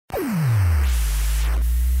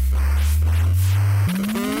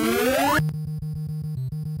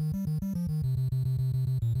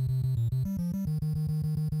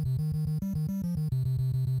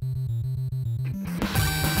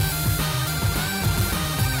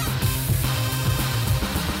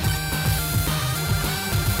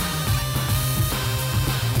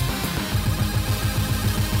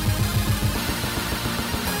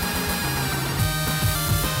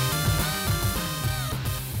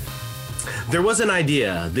There was an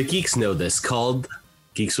idea, the geeks know this, called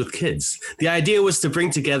Geeks with Kids. The idea was to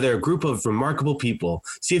bring together a group of remarkable people,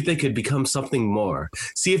 see if they could become something more,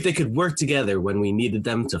 see if they could work together when we needed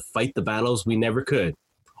them to fight the battles we never could,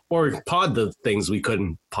 or pod the things we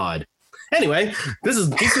couldn't pod. Anyway, this is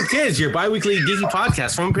Geeks with Kids, your bi-weekly geeky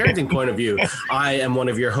podcast from a parenting point of view. I am one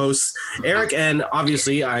of your hosts, Eric, and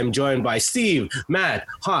obviously I'm joined by Steve, Matt,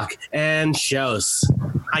 Hawk, and Shouse.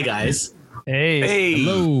 Hi, guys. Hey.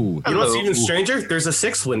 Hello. You know what's even stranger? There's a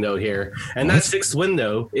sixth window here, and that sixth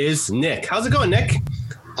window is Nick. How's it going, Nick?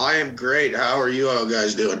 I am great. How are you all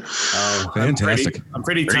guys doing? Fantastic. I'm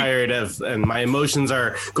pretty tired and my emotions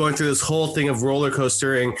are going through this whole thing of roller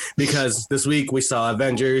coastering because this week we saw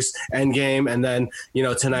Avengers Endgame, and then,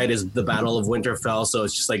 tonight is the Battle of Winterfell. So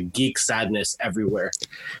it's just like geek sadness everywhere.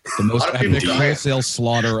 The most epic wholesale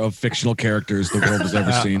slaughter of fictional characters the world has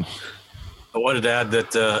ever seen. I wanted to add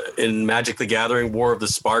that in Magic the Gathering, War of the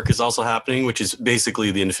Spark is also happening, which is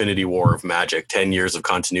basically the Infinity War of Magic. 10 years of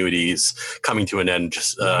continuity is coming to an end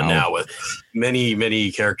just now, with many,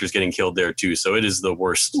 many characters getting killed there too. So it is the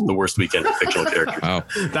worst weekend for fictional characters. Wow.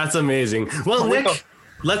 That's amazing. Well, Nick,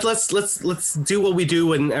 let's do what we do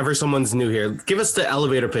whenever someone's new here. Give us the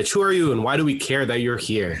elevator pitch. Who are you, and why do we care that you're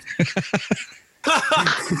here?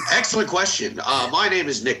 Excellent question. My name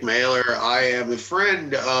is Nick Mailer. I am a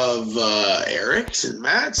friend of Eric's and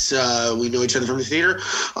Matt's. We know each other from the theater.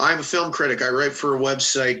 I'm a film critic. I write for a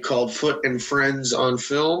website called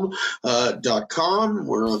footandfriendsonfilm.com.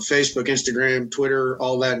 We're on Facebook, Instagram, Twitter,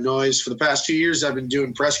 all that noise. For the past 2 years, I've been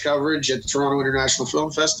doing press coverage at the Toronto International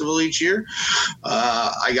Film Festival each year.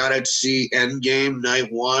 I got out to see Endgame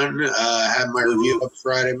night one, had my review up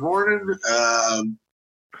Friday morning.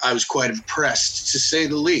 I was quite impressed, to say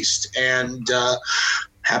the least, and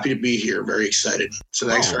happy to be here. Very excited. So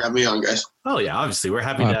thanks for having me on, guys. Oh, yeah, obviously. We're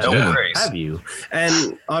happy to have you.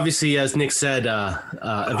 And obviously, as Nick said,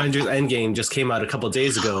 Avengers Endgame just came out a couple of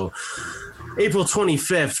days ago, April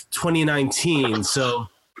 25th, 2019. So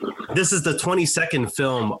this is the 22nd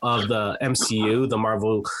film of the MCU, the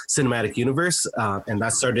Marvel Cinematic Universe, and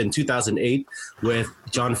that started in 2008 with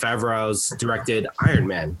Jon Favreau's directed Iron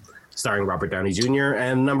Man, starring Robert Downey Jr.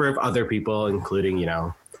 and a number of other people, including,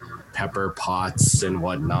 Pepper Potts and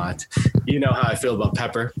whatnot. You know how I feel about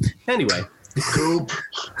Pepper. Anyway. Goop.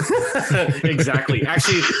 Exactly.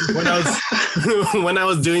 Actually, when I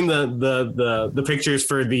was doing the pictures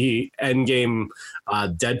for the Endgame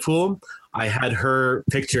Deadpool, I had her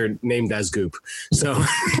picture named as Goop. So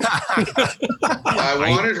I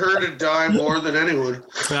wanted her to die more than anyone.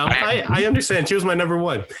 Well, I understand. She was my number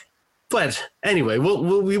one. But anyway,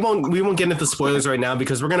 we won't get into spoilers right now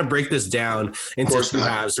because we're going to break this down into two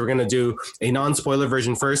halves. We're going to do a non-spoiler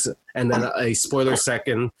version first and then a spoiler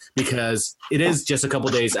second, because it is just a couple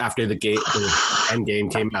days after the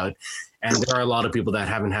Endgame came out, and there are a lot of people that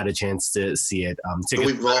haven't had a chance to see it.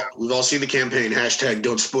 We've all seen the campaign hashtag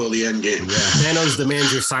Don't Spoil the Endgame. Yeah, Thanos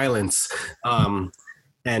demands your silence.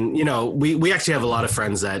 And, we actually have a lot of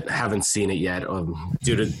friends that haven't seen it yet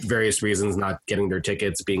due to various reasons, not getting their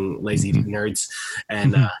tickets, being lazy nerds,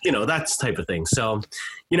 and, that type of thing. So,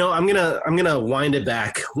 I'm going to wind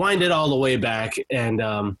it all the way back.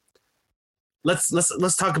 And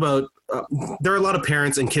let's talk about there are a lot of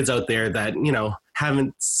parents and kids out there that,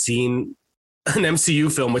 haven't seen an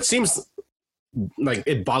MCU film, which seems like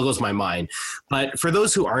it boggles my mind. But for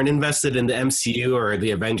those who aren't invested in the MCU or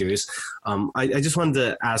the Avengers, I just wanted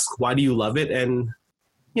to ask, why do you love it? And,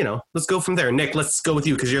 let's go from there. Nick, let's go with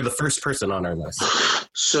you because you're the first person on our list.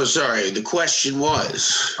 So sorry, the question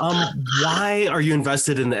was? Why are you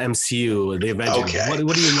invested in the MCU, the Avengers? Okay.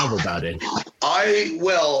 What do you love about it? I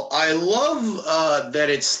love that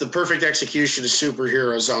it's the perfect execution of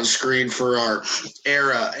superheroes on screen for our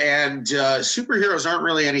era. And superheroes aren't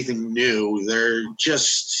really anything new. They're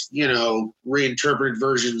just, reinterpreted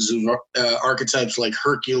versions of archetypes like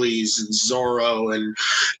Hercules and Zorro and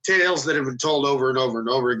tales that have been told over and over and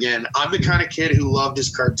over again. I'm the kind of kid who loved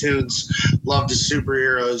his cartoons, loved his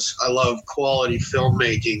superheroes. I love quality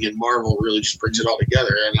filmmaking, and Marvel really just brings it all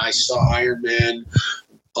together. And I saw Iron Man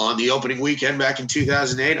on the opening weekend back in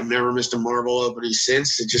 2008. I've never missed a Marvel opening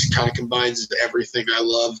since. It just kind of combines everything I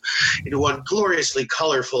love into one gloriously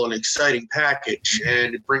colorful and exciting package,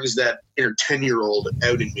 and it brings that inner 10-year-old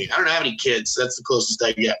out in me. I don't have any kids. That's the closest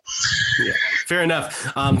I get. Yeah, fair enough.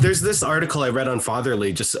 There's this article I read on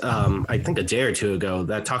Fatherly just I think a day or two ago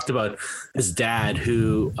that talked about his dad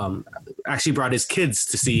who actually brought his kids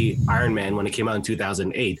to see Iron Man when it came out in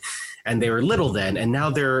 2008. And they were little then, and now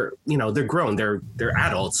they're grown, they're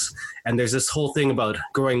adults. And there's this whole thing about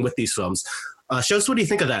growing with these films. Shows, what do you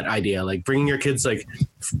think of that idea? Like bringing your kids like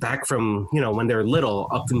back from, when they're little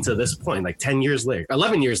up into this point, like 10 years later,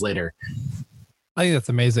 11 years later. I think that's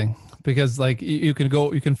amazing because like you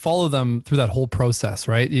can follow them through that whole process,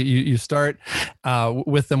 right? You start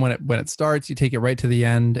with them when it starts, you take it right to the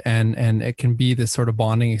end, and it can be this sort of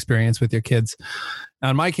bonding experience with your kids. Now,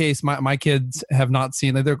 in my case, my kids have not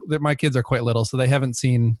seen, my kids are quite little, so they haven't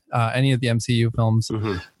seen any of the MCU films.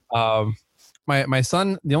 Mm-hmm. My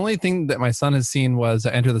son, the only thing that my son has seen was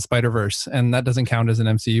Enter the Spider-Verse, and that doesn't count as an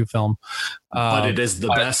MCU film. But it is the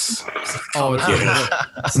best. Oh, it's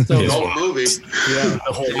the whole movie. Yeah.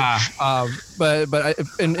 But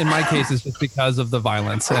in my case, it's just because of the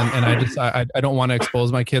violence, and I don't want to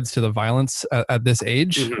expose my kids to the violence at this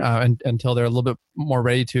age, mm-hmm. Until they're a little bit more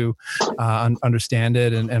ready to understand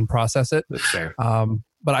it and process it. That's fair.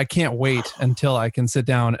 But I can't wait until I can sit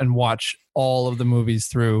down and watch all of the movies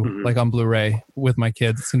through, mm-hmm. like on Blu-ray with my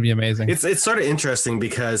kids. It's gonna be amazing. It's sort of interesting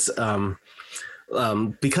because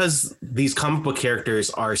these comic book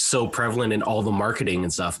characters are so prevalent in all the marketing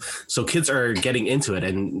and stuff. So kids are getting into it.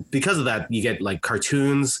 And because of that, you get like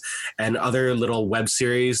cartoons and other little web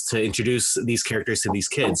series to introduce these characters to these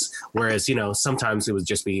kids. Whereas, sometimes it would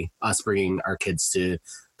just be us bringing our kids to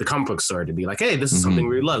the comic book store to be like, hey, this is mm-hmm. something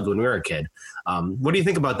we loved when we were a kid. What do you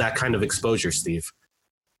think about that kind of exposure, Steve?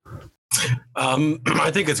 I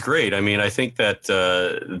think it's great. I mean, I think that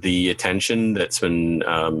the attention that's been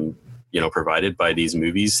provided by these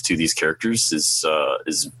movies to these characters is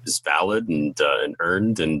valid and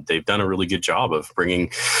earned, and they've done a really good job of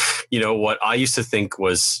bringing, what I used to think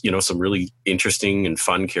was, some really interesting and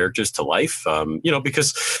fun characters to life.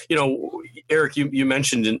 Because Eric, you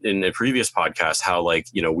mentioned in a previous podcast how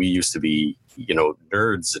we used to be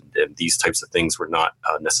nerds and these types of things were not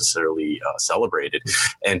necessarily celebrated,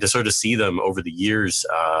 and to sort of see them over the years,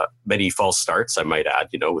 many false starts, I might add,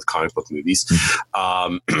 with comic book movies,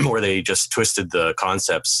 where they just twisted the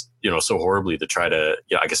concepts, so horribly to try to,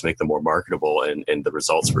 I guess, make them more marketable, and the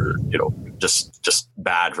results were, just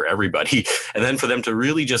bad for everybody. And then for them to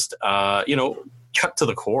really just, cut to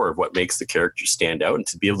the core of what makes the character stand out, and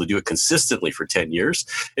to be able to do it consistently for 10 years,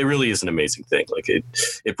 it really is an amazing thing. Like it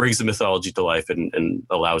brings the mythology to life and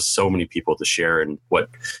allows so many people to share in what,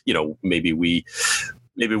 maybe we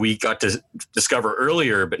got to discover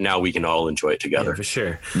earlier, but now we can all enjoy it together. Yeah, for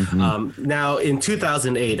sure. Mm-hmm. Now in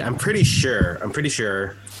 2008, I'm pretty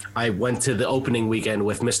sure I went to the opening weekend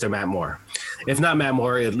with Mr. Matt Moore. If not Matt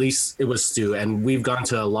Moore, at least it was Stu, and we've gone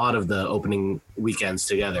to a lot of the opening weekends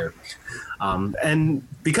together. And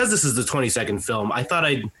because this is the 22nd film, I thought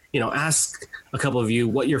I'd, ask a couple of you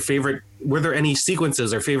what your favorite, were there any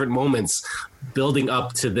sequences or favorite moments building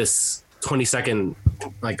up to this 22nd,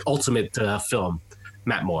 ultimate film?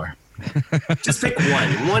 Matt Moore. Just pick one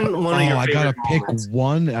of your favorite. I gotta pick moments.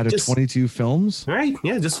 One out of 22 films. Right?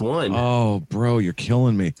 Yeah, just one. Oh, bro, you're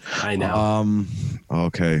killing me. I know.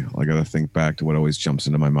 Okay, I gotta think back to what always jumps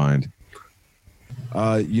into my mind.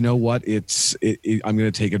 You know what? I'm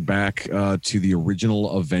gonna take it back to the original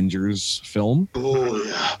Avengers film. Oh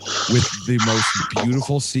yeah. With the most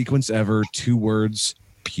beautiful sequence ever. 2 words: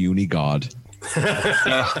 puny God.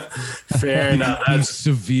 Fair enough. The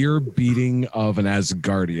severe beating of an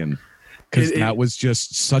Asgardian, because that was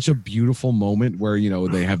just such a beautiful moment where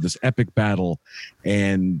they have this epic battle,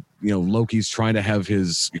 and Loki's trying to have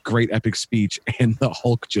his great epic speech, and the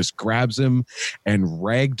Hulk just grabs him and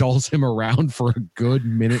ragdolls him around for a good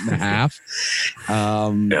minute and a half.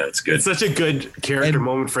 Yeah, it's good. It's such a good character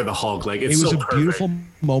moment for the Hulk. It was so a beautiful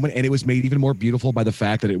moment, and it was made even more beautiful by the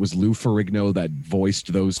fact that it was Lou Ferrigno that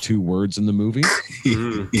voiced those 2 words in the movie.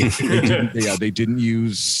 They didn't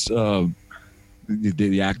use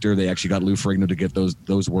the actor. They actually got Lou Ferrigno to get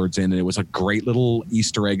those words in, and it was a great little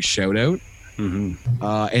Easter egg shout out. Mm-hmm.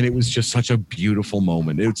 And it was just such a beautiful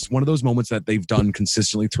moment. It's one of those moments that they've done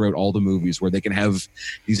consistently throughout all the movies, where they can have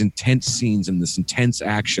these intense scenes and this intense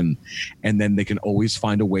action, and then they can always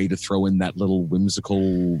find a way to throw in that little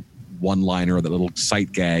whimsical one-liner or that little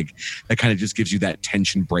sight gag that kind of just gives you that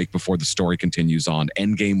tension break before the story continues on.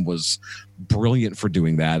 Endgame was brilliant for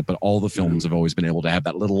doing that, but all the films have always been able to have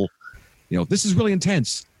that little, this is really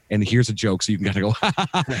intense, and here's a joke, so you can kind of go,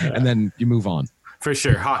 and then you move on. For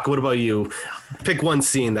sure. Hawk, what about you? Pick one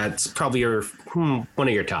scene that's probably one of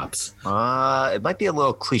your tops. It might be a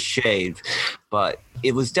little cliched, but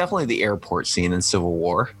it was definitely the airport scene in Civil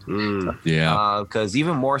War. Yeah. Because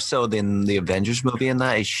even more so than the Avengers movie in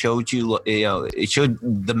that, it showed it showed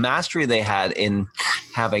the mastery they had in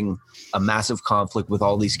having a massive conflict with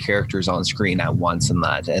all these characters on screen at once, and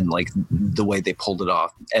the way they pulled it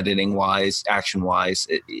off, editing wise, action wise,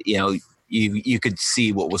 you could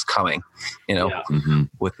see what was coming,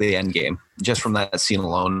 with the end game. just from that scene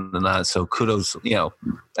alone and that. So kudos,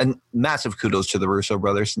 and massive kudos to the Russo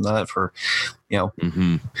brothers and that for,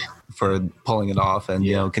 for pulling it off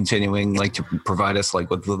and continuing to provide us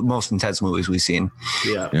with the most intense movies we've seen.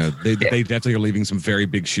 They definitely are leaving some very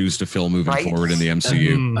big shoes to fill moving forward in the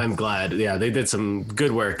MCU. I'm glad. They did some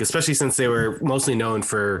good work, especially since they were mostly known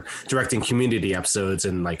for directing Community episodes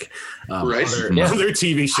and other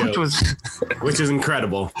TV shows, which is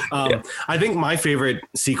incredible. I think my favorite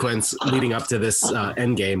sequence leading up to this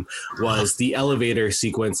Endgame was the elevator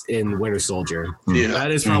sequence in Winter Soldier.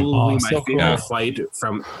 That is probably my favorite fight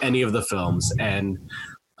from any of the films, and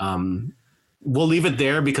we'll leave it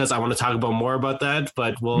there because I want to talk about more about that,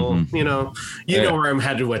 but we'll know where I'm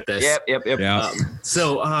headed with this. Yep.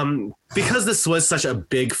 So because this was such a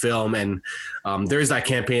big film and there's that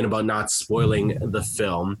campaign about not spoiling the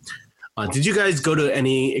film, did you guys go to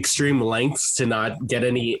any extreme lengths to not get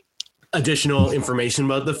any additional information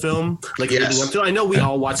about the film? Leading up to, I know we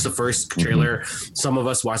all watched the first trailer. Some of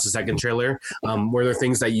us watched the second trailer. Were there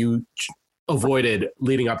things that you avoided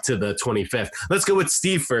leading up to the 25th? Let's go with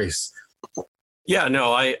Steve first. Yeah,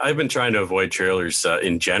 no, I've been trying to avoid trailers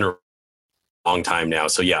in general long time now.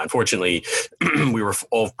 So yeah, unfortunately, we were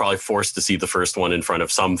all probably forced to see the first one in front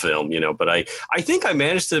of some film, but I think I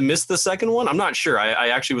managed to miss the second one. I'm not sure. I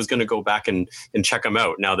actually was going to go back and check them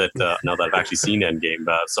out now that I've actually seen Endgame.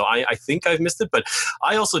 So I think I've missed it, but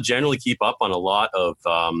I also generally keep up on a lot of,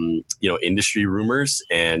 industry rumors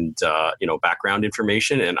and, background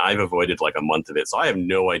information. And I've avoided a month of it. So I have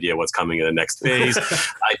no idea what's coming in the next phase.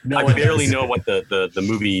 I barely know what the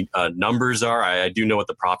movie numbers are. I do know what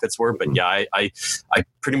the profits were, but yeah, I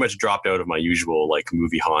pretty much dropped out of my usual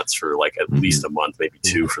movie haunts for at least a month, maybe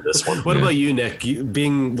two for this one. What about you, Nick? You,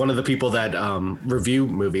 being one of the people that review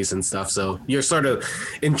movies and stuff, so you're sort of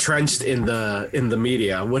entrenched in the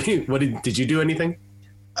media. Did you do anything?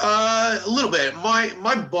 A little bit.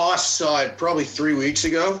 My boss saw it probably 3 weeks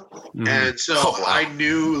ago, and so I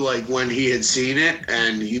knew when he had seen it,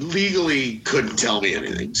 and he legally couldn't tell me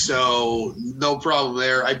anything. So no problem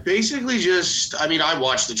there. I basically I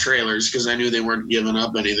watched the trailers because I knew they weren't giving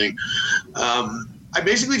up anything.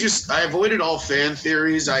 I avoided all fan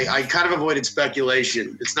theories. I kind of avoided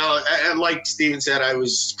speculation. It's not like Steven said, I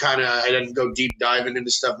didn't go deep diving into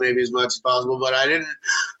stuff maybe as much as possible, but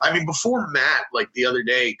before Matt, the other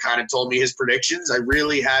day, kind of told me his predictions, I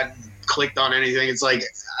really hadn't clicked on anything. It's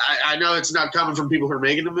I know it's not coming from people who are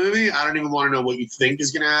making the movie. I don't even want to know what you think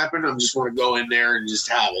is going to happen. I just want to go in there and just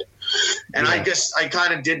have it. And I guess I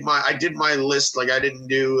kind of did my list. I did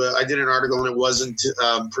an article and it wasn't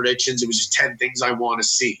predictions. It was just 10 things I want to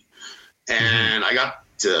see. And I got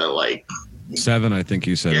to 7, I think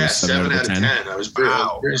you said. Yeah, 7 out of 10. I was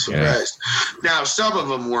very surprised. Now, some of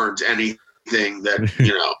them weren't anything that,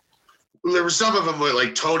 there were some of them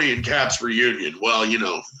with Tony and Cap's reunion. Well,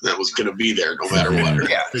 that was going to be there no matter what.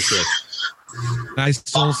 Yeah, for sure. I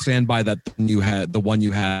still stand by that. The one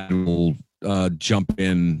you had will jump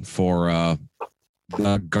in for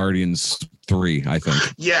Guardians 3, I think.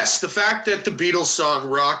 Yes, the fact that the Beatles song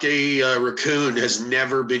 "Rock a Raccoon" has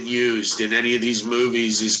never been used in any of these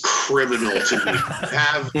movies is criminal to me. You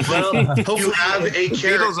have a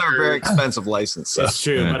character. Beatles are a very expensive license. So. That's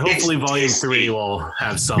true, but hopefully Volume 3 will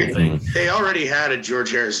have something. They already had a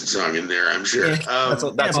George Harrison song in there, I'm sure. That's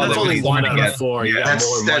only 1 out of 4. You got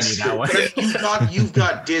more money that way. You've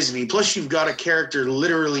got Disney, plus you've got a character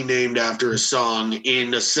literally named after a song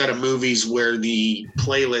in a set of movies where the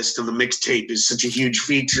playlist and the mixtape is such a huge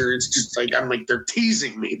feature. It's just they're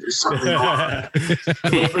teasing me. There's something wrong.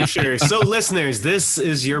 For sure. So listeners, this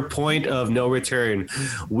is your point of no return.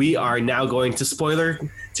 We are now going to spoiler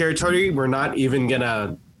territory. We're not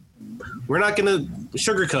gonna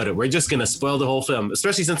sugarcoat it. We're just gonna spoil the whole film,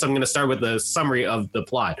 especially since I'm gonna start with the summary of the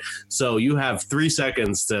plot. So you have 3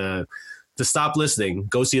 seconds to stop listening,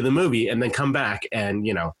 go see the movie, and then come back and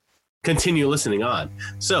continue listening on.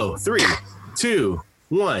 So 3, 2,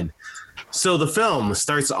 1. So the film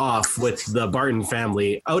starts off with the Barton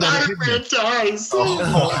family out at a picnic.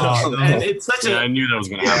 And it's I knew that was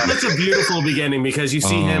going to happen. Such a beautiful beginning because you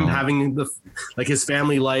see him having his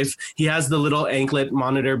family life. He has the little anklet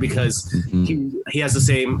monitor because he has the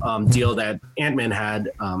same deal that Ant-Man had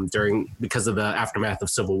because of the aftermath of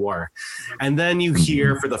Civil War. And then you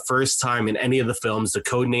hear for the first time in any of the films the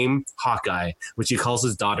code name Hawkeye, which he calls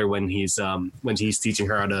his daughter when he's teaching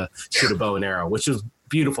her how to shoot a bow and arrow, which is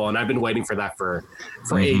beautiful, and I've been waiting for that for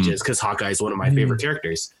ages because Hawkeye is one of my favorite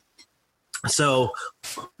characters. So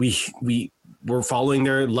we're following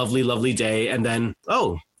their lovely day, and then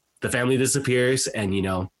the family disappears, and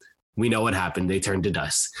we know what happened. They turned to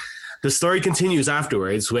dust. The story continues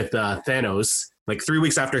afterwards with Thanos like 3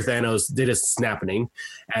 weeks after Thanos did his snapping,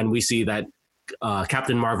 and we see that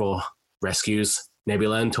Captain Marvel rescues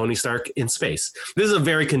Nebula and Tony Stark in space. This is a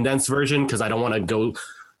very condensed version because I don't want to go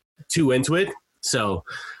too into it. So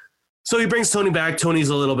he brings Tony back. Tony's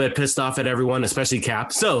a little bit pissed off at everyone, especially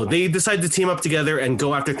Cap. So they decide to team up together and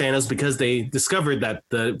go after Thanos because they discovered that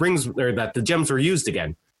the gems were used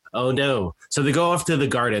again. Oh no. So they go off to the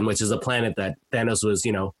Garden, which is a planet that Thanos was,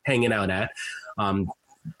 hanging out at.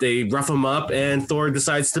 They rough him up and Thor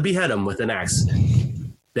decides to behead him with an axe.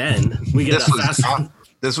 Then we get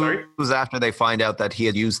This was after they find out that he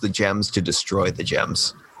had used the gems to destroy the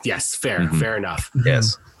gems. Yes, fair enough.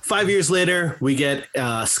 Yes. 5 years later, we get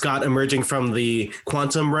Scott emerging from the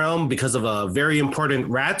quantum realm because of a very important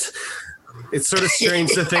rat. It's sort of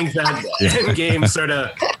strange to think that Endgame sort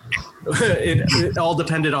of it all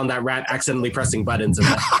depended on that rat accidentally pressing buttons. And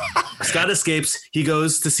Scott escapes. He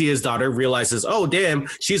goes to see his daughter, realizes, oh, damn,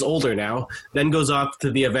 she's older now. Then goes off to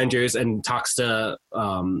the Avengers and talks to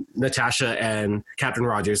Natasha and Captain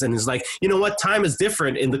Rogers and is like, you know what? Time is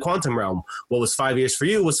different in the quantum realm. What was 5 years for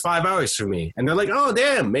you was 5 hours for me. And they're like, oh,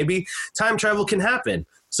 damn, maybe time travel can happen.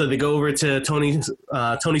 So they go over to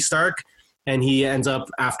Tony Stark, and he ends up,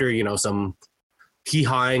 after, some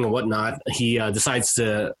hee-hawing and whatnot, he decides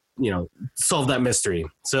to solve that mystery.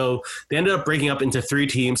 So they ended up breaking up into 3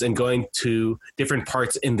 teams and going to different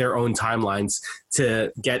parts in their own timelines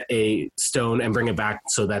to get a stone and bring it back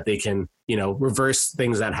so that they can, reverse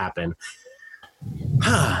things that happen.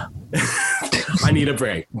 I need a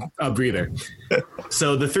breather.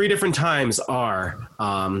 So the 3 different times are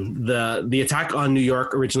the attack on New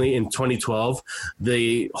York originally in 2012,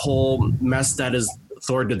 the whole mess that is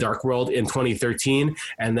Thor: The Dark World in 2013,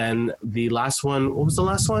 and then the last one. What was the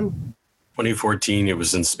last one? 2014. It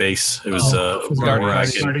was in space. It was where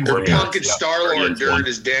Punk and Star-Lord during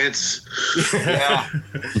his dance. Yeah.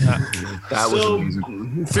 That was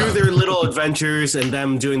amazing. Through their little adventures and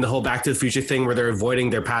them doing the whole Back to the Future thing where they're avoiding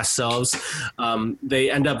their past selves, they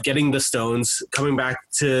end up getting the stones, coming back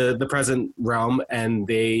to the present realm, and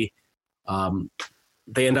they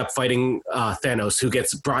end up fighting Thanos, who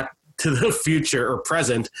gets brought to the future or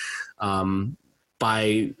present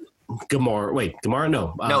by Gamora. Wait, Gamora?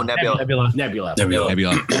 No. Nebula.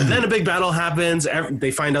 And then a big battle happens. They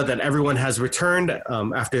find out that everyone has returned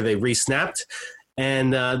after they re-snapped.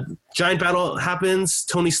 And giant battle happens.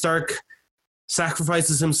 Tony Stark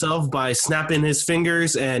sacrifices himself by snapping his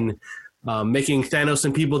fingers and making Thanos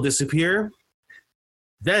and people disappear.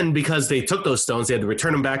 Then, because they took those stones, they had to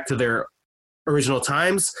return them back to their original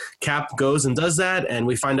times. Cap goes and does that, and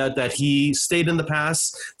we find out that he stayed in the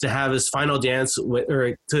past to have his final dance with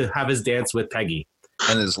Peggy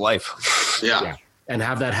and his life. Yeah, and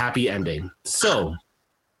have that happy ending. So,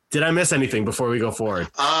 did I miss anything before we go forward?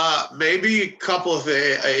 Maybe a couple of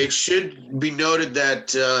things. It should be noted that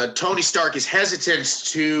Tony Stark is hesitant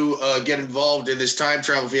to get involved in this time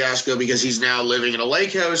travel fiasco because he's now living in a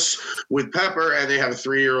lake house with Pepper, and they have a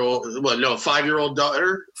 5-year-old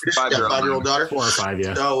daughter. 5-year-old daughter. 4 or 5,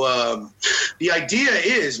 yeah. So the idea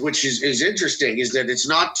is, which is interesting, is that it's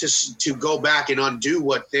not to go back and undo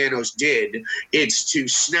what Thanos did. It's to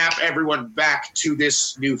snap everyone back to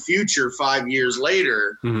this new future 5 years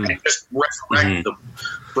later. Mm-hmm. And just resurrect them,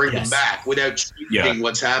 bring them back without changing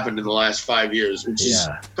what's happened in the last 5 years, which is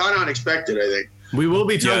kind of unexpected, I think. We will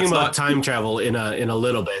be talking about time travel in a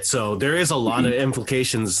little bit. So there is a lot of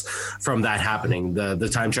implications from that happening, the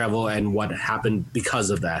time travel and what happened because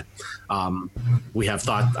of that. I have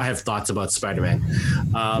thoughts about Spider-Man.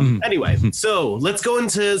 Anyway, so let's go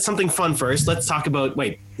into something fun first. Let's talk about,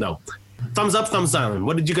 thumbs up, thumbs down.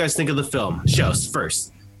 What did you guys think of the film? Shows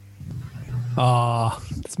first.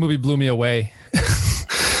 This movie blew me away.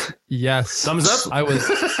 Yes. Thumbs up?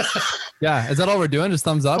 Yeah. Is that all we're doing? Just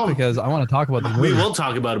thumbs up? Because I want to talk about the movie. We will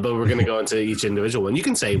talk about it, but we're going to go into each individual one. You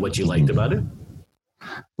can say what you liked about it.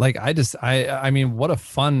 I mean, what a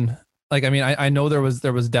fun, I know there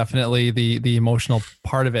was definitely the emotional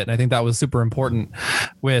part of it. And I think that was super important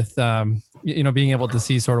with, being able to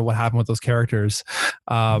see sort of what happened with those characters.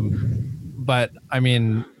 But I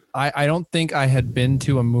mean, I don't think I had been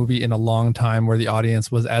to a movie in a long time where the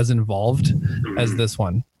audience was as involved as this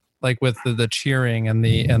one, with the cheering and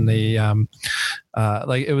the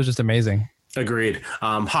it was just amazing. Agreed.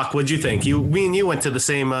 Hawk, what'd you think? Me and you went to the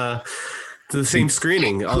same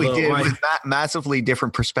screening. We did with massively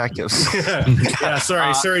different perspectives. Yeah,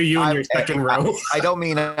 sorry, you and your second row. I don't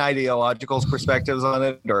mean ideological perspectives on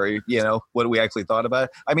it, or what we actually thought about it.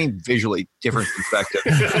 I mean visually different perspectives.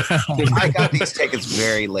 I got these tickets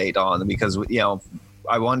very late on because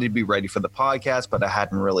I wanted to be ready for the podcast, but I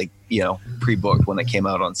hadn't really, pre-booked when it came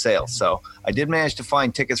out on sale. So I did manage to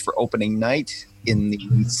find tickets for opening night in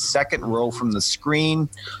the second row from the screen.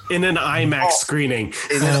 In an IMAX screening.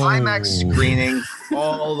 In an IMAX screening,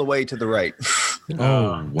 all the way to the right.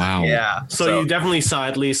 Oh, wow. Yeah. So you definitely saw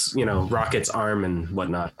at least, Rocket's arm and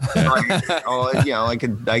whatnot. I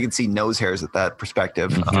could see nose hairs at that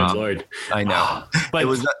perspective. Good Lord. I know. But it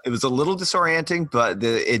was a little disorienting, but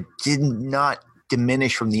it did not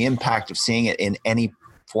diminish from the impact of seeing it in any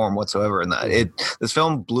form whatsoever. In that, this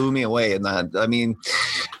film blew me away. In that, I mean,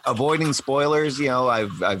 avoiding spoilers,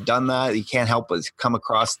 I've done that. You can't help but come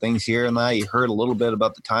across things here and that. You heard a little bit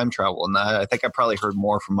about the time travel and that. I think I probably heard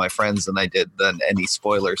more from my friends than any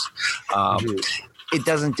spoilers. It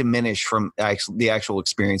doesn't diminish from the actual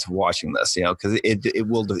experience of watching this, because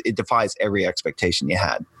it defies every expectation you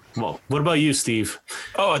had. Well, what about you, Steve?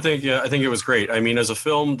 Oh, I think it was great. I mean, as a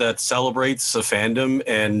film that celebrates a fandom,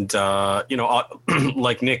 and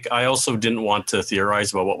like Nick, I also didn't want to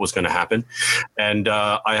theorize about what was going to happen, and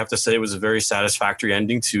I have to say it was a very satisfactory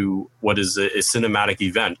ending to what is a cinematic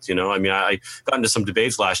event. I mean, I got into some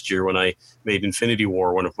debates last year when I made Infinity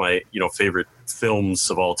War one of my favorite films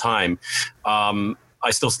of all time. I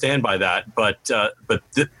still stand by that, but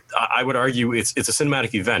I would argue it's a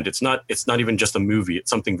cinematic event. It's not even just a movie. It's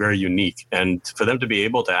something very unique. And for them to be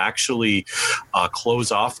able to actually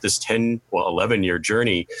close off this 11-year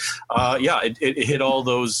journey, it hit all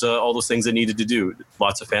those things it needed to do.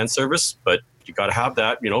 Lots of fan service, but you got to have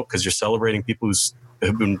that, because you're celebrating people who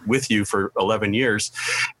have been with you for 11 years.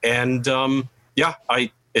 And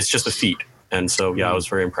it's just a feat. And so, I was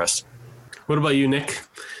very impressed. What about you, Nick?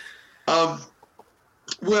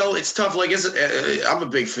 Well, it's tough. Like, I'm a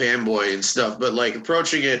big fanboy and stuff, but like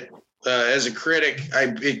approaching it as a critic,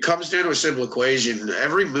 it comes down to a simple equation.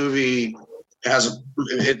 Every movie has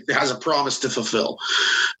a promise to fulfill.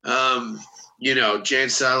 Jay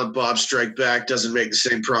and Silent Bob Strike Back doesn't make the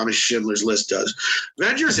same promise Schindler's List does.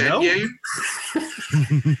 Avengers Endgame.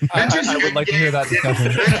 I would like to hear that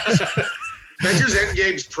discussion. Avengers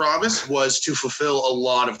Endgame's promise was to fulfill a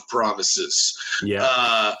lot of promises.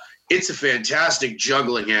 Yeah. It's a fantastic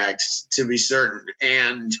juggling act, to be certain.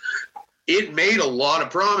 And it made a lot of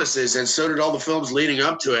promises, and so did all the films leading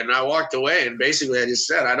up to it. And I walked away, and basically I just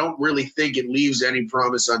said, I don't really think it leaves any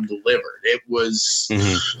promise undelivered. It was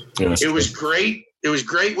it was great. It was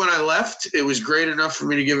great when I left. It was great enough for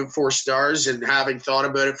me to give it 4 stars. And having thought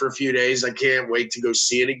about it for a few days, I can't wait to go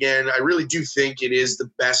see it again. I really do think it is the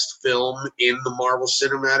best film in the Marvel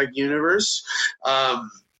Cinematic Universe.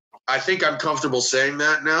 I think I'm comfortable saying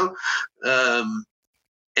that now.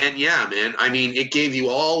 And yeah, man, I mean, it gave you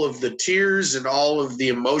all of the tears and all of the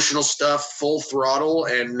emotional stuff full throttle.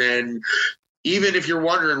 And then even if you're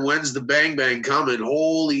wondering when's the bang bang coming,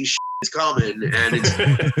 holy shit, it's coming. And it's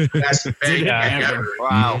the best bang bang ever.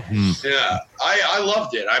 Wow. Yeah, I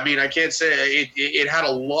loved it. I mean, I can't say it had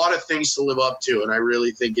a lot of things to live up to, and I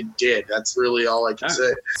really think it did. That's really all I can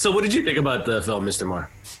say. So what did you think about the film, Mr. Moore?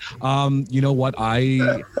 You know what?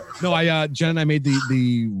 Jen and I made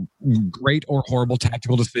the great or horrible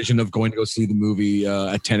tactical decision of going to go see the movie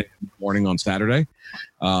at 10 in the morning on Saturday,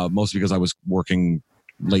 mostly because I was working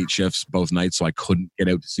late shifts both nights, so I couldn't get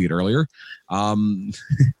out to see it earlier. So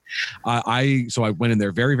I went in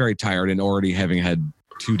there very, very tired and already having had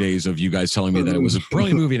 2 days of you guys telling me that it was a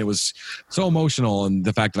brilliant movie and it was so emotional, and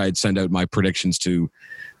the fact that I'd send out my predictions to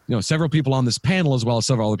several people on this panel as well as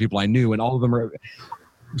several other people I knew, and all of them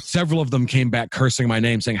several of them came back cursing my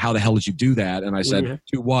name, saying, "How the hell did you do that?" And I said,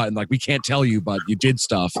 "Do what?" And like, "We can't tell you, but you did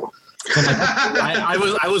stuff." So I'm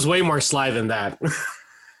like, I was way more sly than that.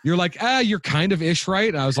 You're like, you're kind of ish right.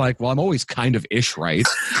 And I was like, well, I'm always kind of ish right.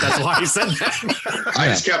 That's why I said that. I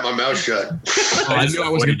just kept my mouth shut. I just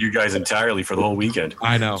avoided you guys entirely for the whole weekend.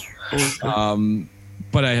 I know.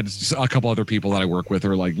 But I had a couple other people that I work with,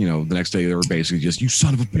 or like, the next day they were basically just, "You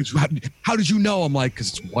son of a bitch, how did you know?" I'm like, because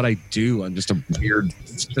it's what I do. I'm just a weird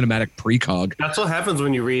cinematic precog. That's what happens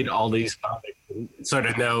when you read all these comics and sort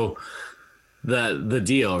of know the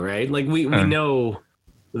deal, right? Like we know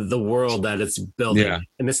the world that it's building,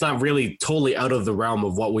 and it's not really totally out of the realm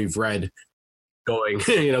of what we've read going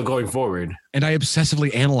forward. And I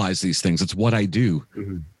obsessively analyze these things. It's what I do.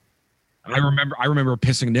 Mm-hmm. I remember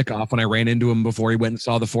pissing Nick off when I ran into him before he went and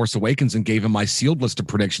saw The Force Awakens and gave him my sealed list of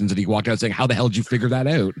predictions, and he walked out saying, "How the hell did you figure that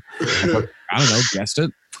out?" I don't know, guessed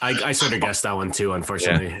it. I sort of guessed that one too,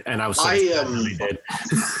 unfortunately, and I was. Really did.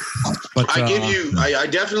 But I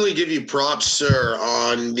definitely give you props, sir,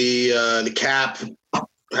 on the Cap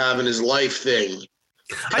having his life thing.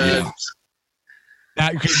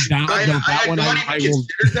 I had not even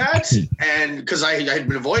considered that, and because I had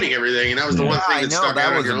been avoiding everything, and that was the one thing that stuck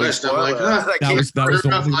out on your list. I'm like, that was the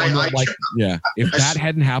only one that, like, yeah. If that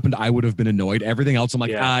hadn't happened, I would have been annoyed. Everything else, I'm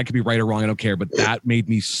like, I could be right or wrong, I don't care. But that made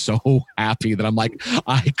me so happy that I'm like,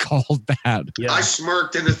 I called that. Yeah. I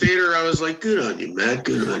smirked in the theater. I was like, good on you, man.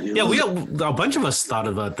 Good on you. Yeah, a bunch of us thought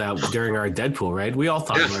about that during our Deadpool, right? We all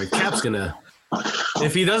thought, Cap's gonna.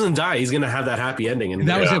 If he doesn't die, he's going to have that happy ending. And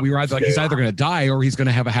that was it. We were either like, he's either going to die or he's going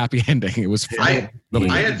to have a happy ending. It was I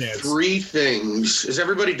had three things. Is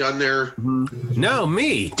everybody done there? No,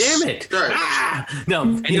 me. Damn it. No.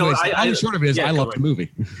 Anyways, the short of it is, I loved the movie.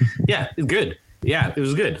 Yeah, good. Yeah, it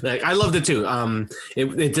was good. Like, I loved it too.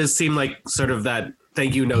 It does seem like sort of that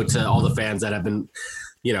thank you note to all the fans that have been,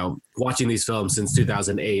 watching these films since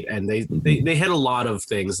 2008, and they hit a lot of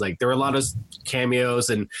things. Like, there were a lot of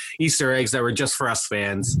cameos and Easter eggs that were just for us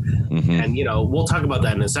fans, and we'll talk about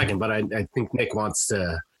that in a second. But I think Nick wants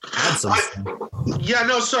to add something.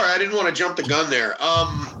 Sorry, I didn't want to jump the gun there.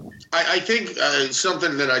 I think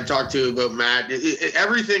something that I talked to about Matt,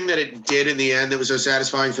 everything that it did in the end that was so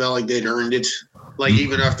satisfying felt like they'd earned it. Like,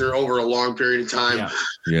 even after over a long period of time.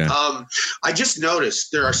 Yeah. I just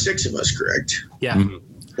noticed there are 6 of us, correct? Yeah.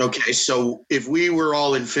 Okay, so if we were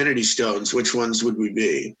all Infinity Stones, which ones would we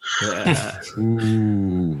be?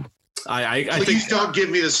 Ooh. I Please don't give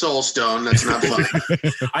me the Soul Stone. That's not fun.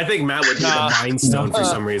 I think Matt would be the Mind Stone for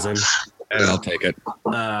some reason. I'll take it.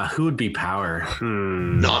 Who would be Power?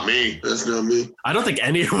 Not me. That's not me. I don't think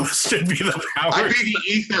any of us should be the Power. I'd be the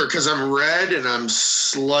Ether because I'm red and I'm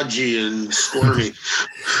sludgy and squirmy.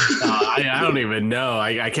 I don't even know.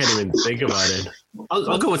 I can't even think about it.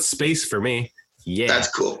 I'll go with Space for me. Yeah. That's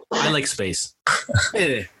cool. I like space. I'll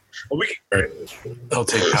take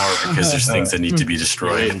Power because there's things that need to be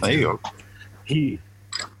destroyed. There you go.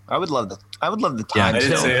 I would love the time.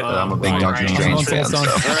 I'm a big Doctor Strange fan. So. All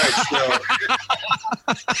right,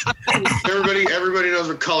 so everybody knows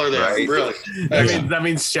what color they are. Really? That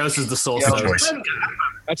means Strauss is the Soul Stone.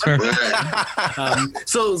 That's fair.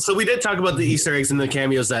 So we did talk about the Easter eggs and the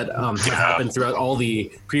cameos that happened throughout all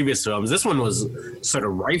the previous films. This one was sort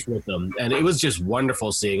of rife with them, and it was just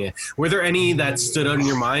wonderful seeing it. Were there any that stood out in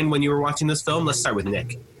your mind when you were watching this film? Let's start with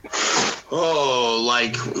Nick. Oh,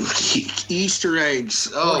 like Easter eggs.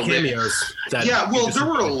 Oh, cameos. There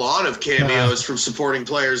were a lot of cameos from supporting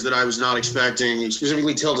players that I was not expecting,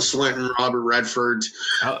 specifically Tilda Swinton, Robert Redford.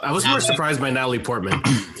 I was more surprised by Natalie Portman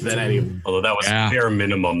than any of them. Although that was bare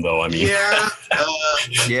minimum, though. I mean,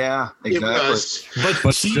 yeah, exactly.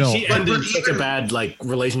 But she ended such a bad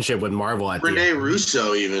relationship with Marvel at Renee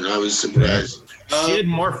Russo. Even I was surprised. She had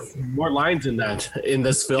more lines in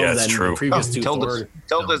this film than the previous two. Tilda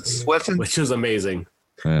Swinton, which was amazing.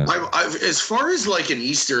 Yeah. As far as like an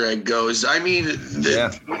Easter egg goes, I mean,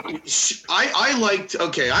 I liked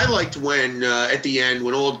when at the end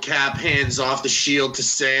when old Cap hands off the shield to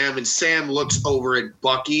Sam and Sam looks over at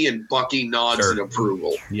Bucky and Bucky nods in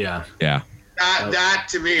approval. Yeah. That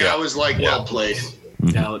to me, I was like, well played.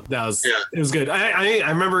 It was good. I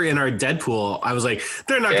remember in our Deadpool, I was like,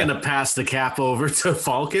 they're not going to pass the Cap over to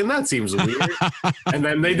Falcon. That seems weird. And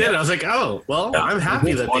then they did. I was like, oh, well, I'm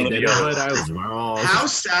happy that they did it, but I was wrong. How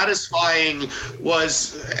satisfying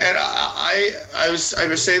was, and I was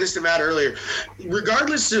saying this to Matt earlier,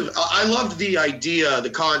 regardless of, I loved the idea, the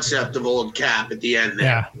concept of old Cap at the end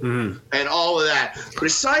there. Yeah. And all of that. But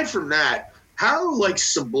aside from that, how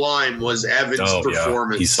sublime was Evan's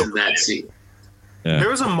performance in that scene? Yeah.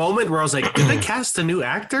 There was a moment where I was like, did they cast a new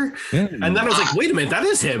actor? Yeah. And then I was like, wait a minute, that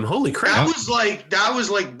is him. Holy crap. That was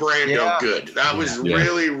like Brando good. That was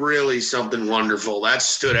really, really something wonderful. That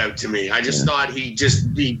stood out to me. I just thought he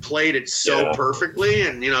played it so perfectly,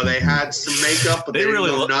 and they had some makeup, but they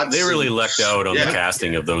really lucked out on the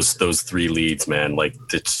casting of those 3 leads, man. Like,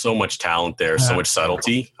 there's so much talent there, so much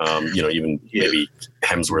subtlety. Even maybe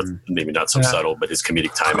Hemsworth, maybe not so subtle, but his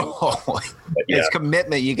comedic timing. His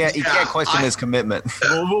commitment. You can't question his commitment.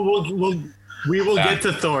 We will get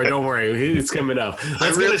to Thor. Don't worry, it's coming up.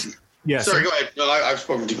 Sorry, go ahead. No, I've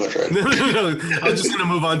spoken too much. Right? No. I was just going to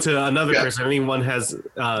move on to another person. Anyone has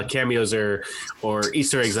cameos or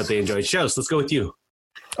Easter eggs that they enjoyed? Shows. Let's go with you.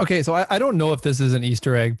 Okay, so I don't know if this is an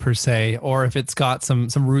Easter egg per se, or if it's got some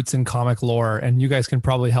roots in comic lore, and you guys can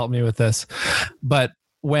probably help me with this. But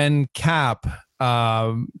when Cap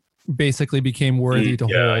basically became worthy to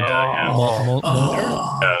hold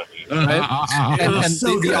right? and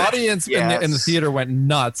So the good. audience in the theater went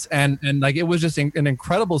nuts, and like it was just an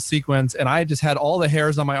incredible sequence, and I just had all the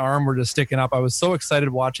hairs on my arm were just sticking up. I was so excited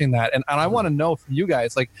watching that, and I want to know from you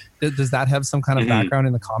guys, like, does that have some kind of background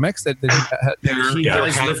in the comics that He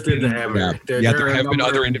guys lifted the hammer. Yeah, There there are a have been number-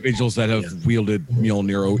 other individuals that have wielded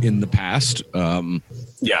Mjolnir in the past.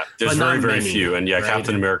 Yeah, there's But not very many, few, and right?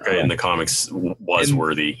 Captain America in the comics was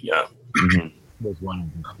worthy. Yeah,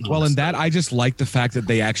 Well, in that, I just like the fact that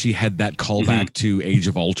they actually had that callback to Age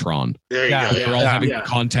of Ultron. There you Yeah. go. They're all having a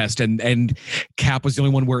contest, and Cap was the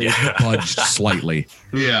only one where it budged slightly.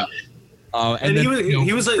 Yeah. And And then,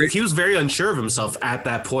 he was very unsure of himself at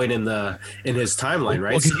that point in his timeline,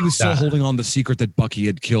 right? Okay, he was still holding on the secret that Bucky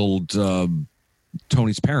had killed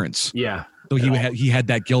Tony's parents. Yeah. So he had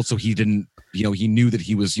that guilt, so he didn't. He knew that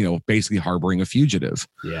he was, basically harboring a fugitive.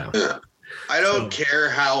 Yeah. I don't care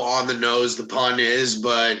how on the nose the pun is,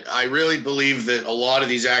 but I really believe that a lot of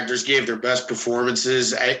these actors gave their best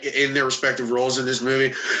performances in their respective roles in this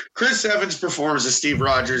movie. Chris Evans' performance as Steve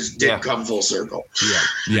Rogers did come full circle.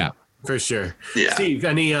 Yeah. For sure. Yeah. Steve,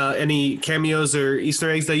 any cameos or Easter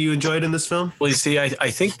eggs that you enjoyed in this film? well, you see, I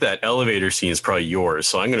think that elevator scene is probably yours,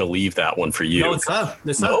 so I'm going to leave that one for you. No, it's not.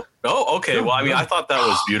 It's No? not. Oh, okay. No, Well, I mean, no. I thought that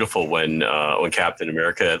was beautiful when Captain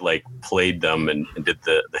America like played them and did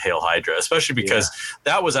the Hail Hydra, especially because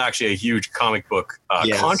that was actually a huge comic book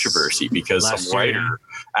controversy because Last some year. writer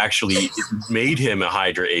actually made him a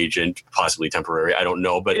Hydra agent, possibly temporary. I don't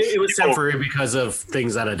know, but It was temporary because of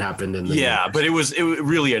things that had happened in the yeah, but it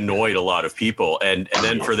really annoyed a lot of people, and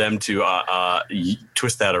then for them to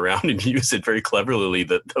twist that around and use it very cleverly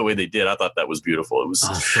the way they did, I thought that was beautiful. It was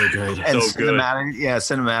Oh, so good. And so good.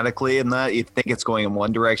 cinematically in that, you think it's going in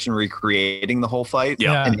one direction, recreating the whole fight.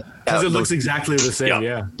 Yeah. And Because it those, looks exactly the same.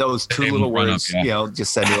 Yeah. those two Same little run up, words, yeah.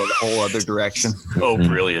 just send it in a whole other direction. oh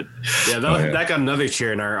brilliant. Yeah. That got another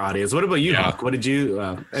cheer in our audience. What about you, Hawk? What did you,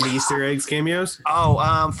 any Easter eggs, cameos?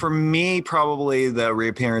 For me, probably the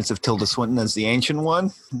reappearance of Tilda Swinton as the Ancient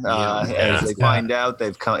One. As they find out,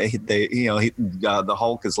 they've come. The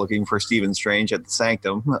Hulk is looking for Stephen Strange at the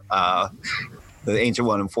Sanctum. The Ancient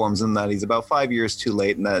One informs him that he's about 5 years too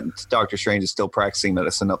late, and that Doctor Strange is still practicing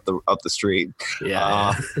medicine up the street.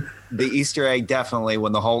 Yeah. The Easter egg, definitely,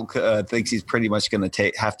 when the Hulk thinks he's pretty much going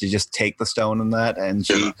to have to just take the stone and that, and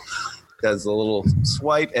she does a little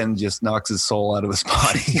swipe and just knocks his soul out of his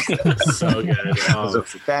body. So good. It was a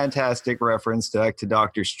fantastic reference to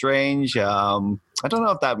Doctor Strange. I don't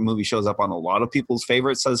know if that movie shows up on a lot of people's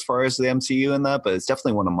favorites as far as the MCU and that, but it's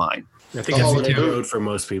definitely one of mine. I think that's the road for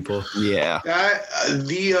most people. Yeah.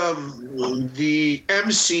 The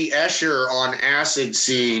MC Escher on acid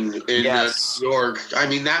scene in New York. I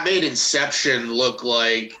mean, that made Inception look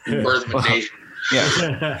like Birth of a Nation.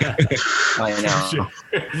 Yeah. I know.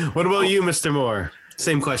 What about you, Mr. Moore?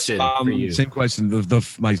 Same question for you. Same question. My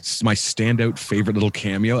standout favorite little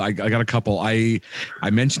cameo. I got a couple. I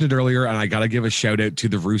mentioned it earlier, and I got to give a shout out to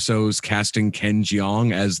the Russos casting Ken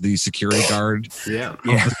Jeong as the security guard Yeah. of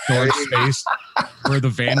the storage space where the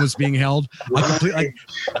van was being held. Like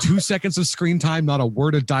 2 seconds of screen time, not a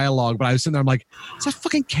word of dialogue. But I was sitting there, I'm like, is that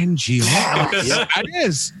fucking Ken Jeong? Yeah, it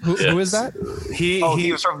is. who is that? He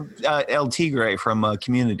was from El Tigre from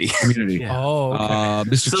Community. Community. Yeah. Oh, okay.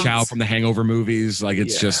 Mr. So- Chow from the Hangover movies. Like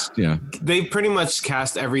it's just They pretty much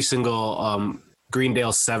cast every single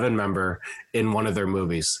Greendale 7 member in one of their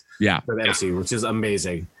movies. Yeah. For the MCU, which is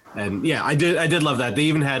amazing. And yeah, I did love that. They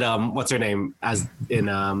even had what's her name as in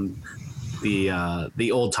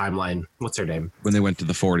the old timeline. What's her name? When they went to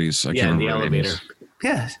the 40s. I can't In the remember her name elevator. is.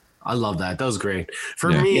 Yeah. I love that. That was great.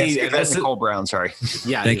 For Yeah. me, Yes, that's Nicole Brown. Sorry.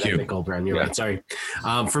 yeah, Thank you. Nicole Brown. You're right. Sorry.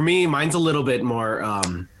 For me, mine's a little bit more.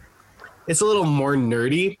 It's a little more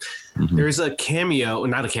nerdy. Mm-hmm. There's a cameo,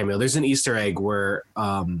 not a cameo. There's an Easter egg where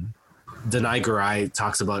Denai Garai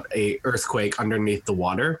talks about a earthquake underneath the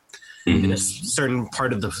water in a certain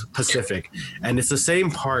part of the Pacific, and it's the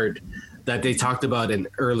same part that they talked about in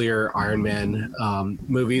earlier Iron Man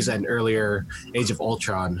movies and earlier Age of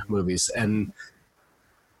Ultron movies, and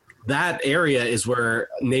that area is where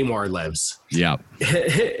Namor lives. Yeah.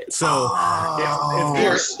 So if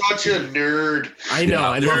You're such a nerd. I know,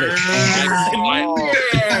 I love it.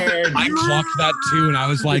 I clocked that too, and I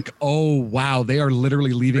was like, "Oh wow, they are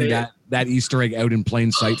literally leaving that Easter egg out in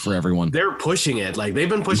plain sight for everyone." They're pushing it. Like they've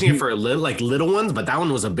been pushing it for little ones, but that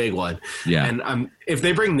one was a big one. Yeah. And if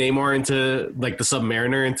they bring Namor into like the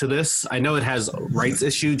Submariner into this, I know it has rights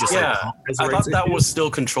issue. Just like Hulk has a I rights thought that issue. was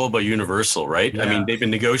still controlled by Universal, right? I Yeah. mean, they've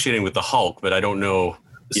been negotiating with the Hulk, but I don't know.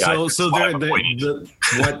 Yeah, So what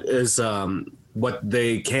what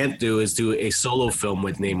they can't do is do a solo film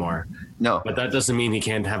with Namor. No. But that doesn't mean he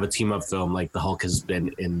can't have a team up film like the Hulk has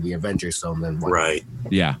been in the Avengers film. Then Right.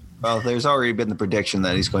 Yeah. Well, there's already been the prediction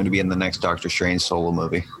that he's going to be in the next Doctor Strange solo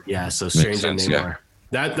movie. Yeah, so Strange and sense, Namor. yeah.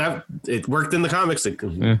 That it worked in the comics,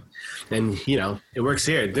 and you know it works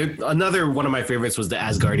here. Another one of my favorites was the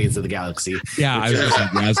Asgardians of the Galaxy. Yeah, I was just saying,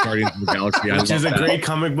 the Asgardians of the Galaxy. Which is a great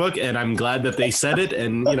comic book, and I'm glad that they said it.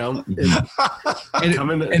 And you know,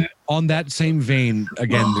 and on that same vein,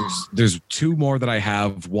 again, there's two more that I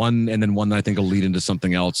have. One, and then one that I think will lead into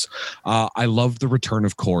something else. I love the return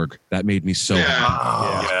of Korg. That made me so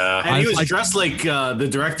happy. Yeah. And he was dressed like the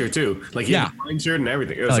director too, like he had a line shirt and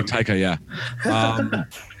everything. It was like Taika, yeah.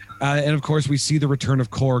 And of course, we see the return of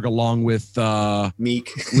Korg along with Meek,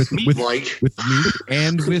 with Meek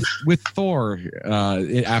and with Thor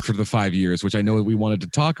after the 5 years, which I know we wanted to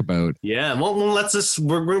talk about. Yeah, well, let's just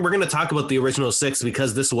we're going to talk about the original 6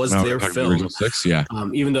 because this was their film. The original 6, yeah.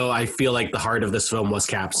 Even though I feel like the heart of this film was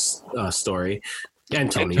Cap's story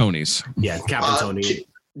and Tony. And Tony's. Yeah, Cap and Tony.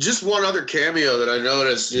 Just one other cameo that I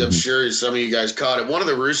noticed. I'm sure some of you guys caught it. One of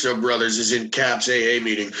the Russo brothers is in Cap's AA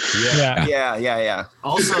meeting. Yeah.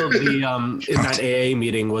 Also, the in that AA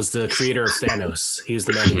meeting was the creator of Thanos. He was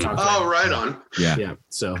the man who talked. Oh, right on. Yeah.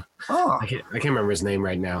 So I can't remember his name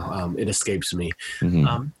right now. It escapes me.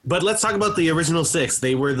 Mm-hmm. But let's talk about the original 6.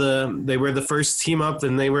 They were the first team up,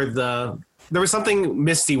 and there was something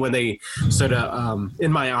misty when they sort of in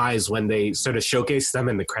my eyes when they sort of showcased them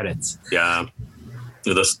in the credits. Yeah.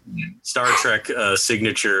 The Star Trek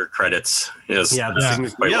signature credits. Yes. Yeah,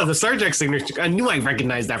 the Star Trek signature. I knew I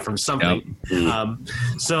recognized that from something. Yep.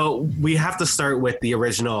 So we have to start with the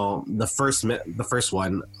original, the first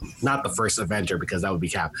one, not the first Avenger because that would be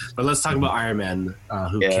Cap. But let's talk about Iron Man,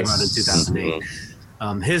 who came out in 2008.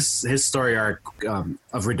 His story arc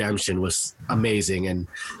of redemption was amazing, and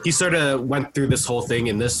he sort of went through this whole thing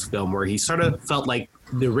in this film where he sort of felt like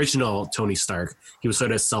the original Tony Stark. He was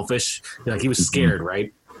sort of selfish, like he was scared,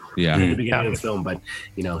 right? Yeah, at the beginning of the film, but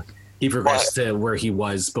you know he progressed to where he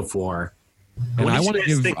was before. And I want to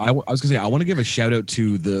give I was gonna say I want to give a shout out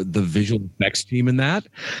to the visual effects team in that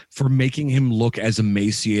for making him look as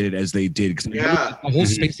emaciated as they did. Because the whole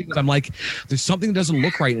space thing, I'm like, there's something that doesn't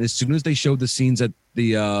look right. And as soon as they showed the scenes at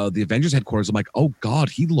the Avengers headquarters, I'm like, oh god,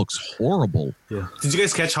 he looks horrible. Yeah. Did you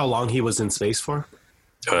guys catch how long he was in space for?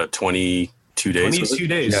 22 days. 22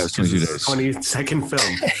 days. Yeah, it was 22 days. 22nd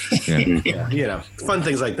film. Yeah. You know, fun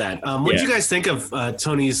things like that. What did you guys think of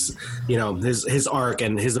Tony's, you know, his arc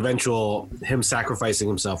and his eventual him sacrificing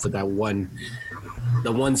himself with the one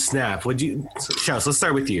snap? Shouse, let's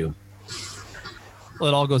start with you. Well,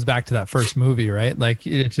 it all goes back to that first movie, right? Like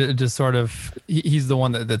it just sort of he's the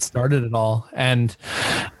one that started it all, and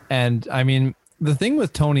I mean. The thing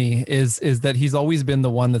with Tony is that he's always been the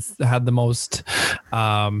one that's had the most,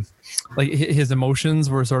 like his emotions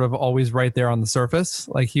were sort of always right there on the surface.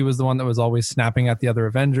 Like he was the one that was always snapping at the other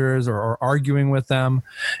Avengers or arguing with them.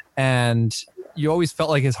 And you always felt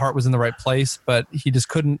like his heart was in the right place, but he just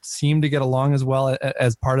couldn't seem to get along as well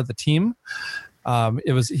as part of the team.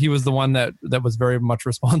 He was the one that was very much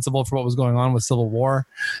responsible for what was going on with Civil War.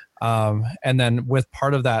 And then with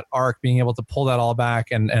part of that arc being able to pull that all back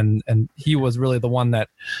and he was really the one that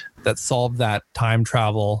solved that time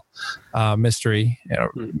travel mystery, you know,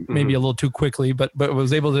 maybe a little too quickly, but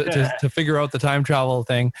was able to figure out the time travel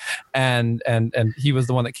thing. And he was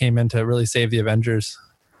the one that came in to really save the Avengers.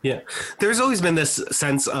 Yeah, there's always been this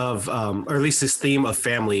sense of, or at least this theme of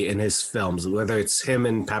family in his films, whether it's him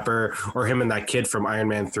and Pepper or him and that kid from Iron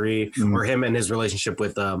Man 3 or him and his relationship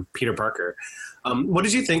with Peter Parker. What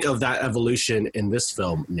did you think of that evolution in this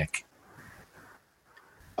film, Nick?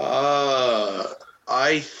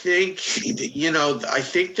 I think, you know,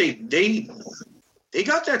 they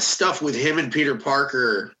got that stuff with him and Peter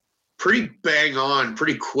Parker pretty bang on,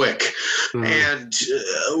 pretty quick. And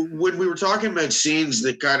when we were talking about scenes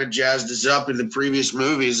that kind of jazzed us up in the previous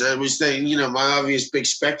movies, I was thinking, you know, my obvious big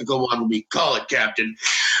spectacle one would be Call It Captain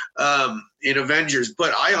in Avengers.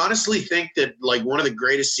 But I honestly think that like one of the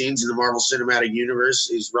greatest scenes in the Marvel Cinematic Universe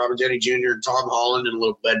is Robert Downey Jr. and Tom Holland in a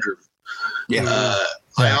little bedroom.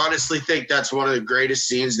 I honestly think that's one of the greatest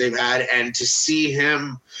scenes they've had. And to see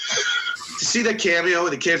that cameo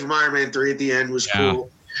with the kid from Iron Man 3 at the end was cool.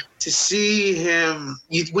 To see him,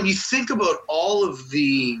 when you think about all of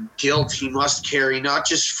the guilt he must carry, not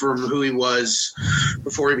just from who he was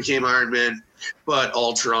before he became Iron Man, but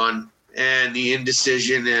Ultron and the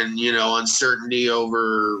indecision and, you know, uncertainty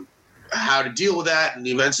over how to deal with that and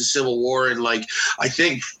the events of Civil War. And like, I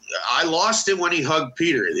think I lost it when he hugged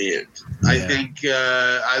Peter at the end. I think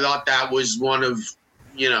I thought that was one of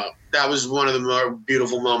that was one of the more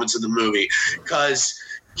beautiful moments of the movie, because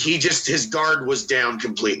his guard was down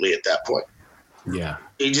completely at that point. Yeah.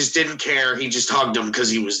 He just didn't care. He just hugged him because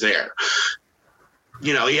he was there.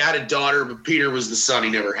 He had a daughter, but Peter was the son he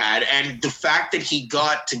never had. And the fact that he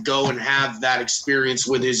got to go and have that experience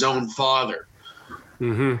with his own father.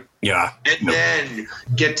 Mm-hmm. Yeah. And then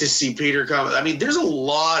get to see Peter come. I mean, there's a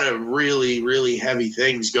lot of really, really heavy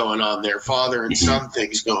things going on there, father and son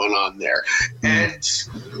things going on there. And,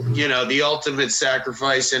 the ultimate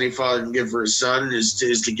sacrifice any father can give for his son is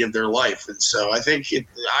to give their life. And so I think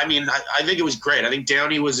I think it was great. I think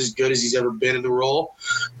Downey was as good as he's ever been in the role.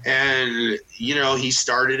 And, he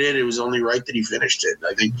started it. It was only right that he finished it.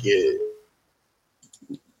 I think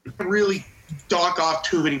really dock off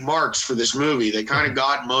too many marks for this movie. They kind of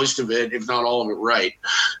got most of it, if not all of it, right.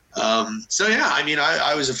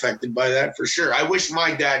 I was affected by that for sure. I wish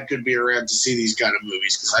my dad could be around to see these kind of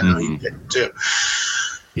movies, because I know he did too.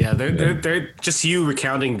 Yeah, they're just you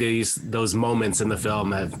recounting those moments in the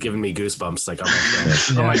film have given me goosebumps. Like,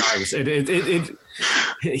 oh my god,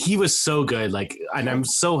 he was so good. Like, and I'm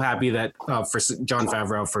so happy that for Jon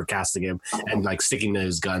Favreau for casting him and like sticking to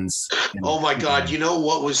his guns. Oh my god, you know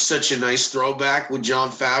what was such a nice throwback with Jon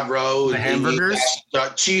Favreau? The hamburgers,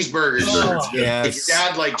 cheeseburgers. Oh, yes. Your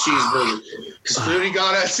dad liked cheeseburgers. As soon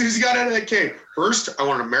as he got out of that cave, first I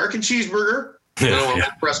want an American cheeseburger.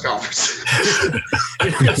 Press conference.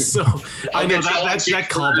 So I know that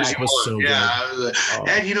callback was so good.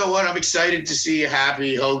 And you know what? I'm excited to see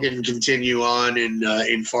Happy Hogan continue on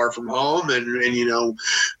in Far From Home, and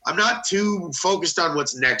I'm not too focused on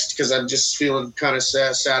what's next, because I'm just feeling kind of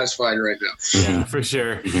satisfied right now. Yeah, for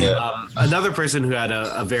sure. Yeah. Another person who had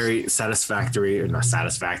a very satisfactory, or not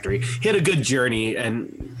satisfactory, he had a good journey,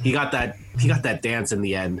 and he got that dance in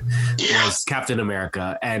the end. Was Captain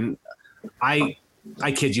America. And I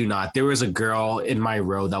kid you not, there was a girl in my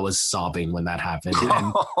row that was sobbing when that happened.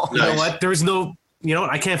 And you know what? There was no,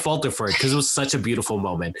 I can't fault her for it, because it was such a beautiful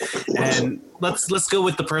moment. And let's go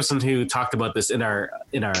with the person who talked about this in our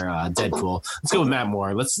Deadpool. Let's go with Matt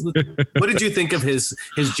Moore. What did you think of his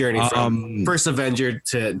journey from first Avenger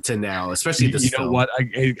to now, especially this film? You know what?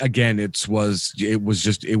 It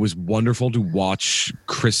was wonderful to watch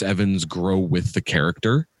Chris Evans grow with the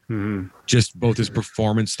character. Mm-hmm. Just both his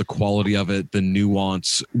performance, the quality of it, the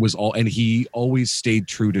nuance was all, and he always stayed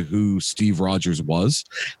true to who Steve Rogers was.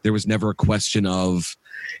 There was never a question of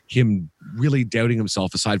him really doubting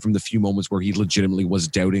himself, aside from the few moments where he legitimately was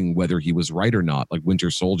doubting whether he was right or not. Like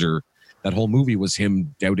Winter Soldier, that whole movie was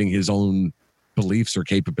him doubting his own beliefs or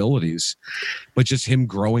capabilities, but just him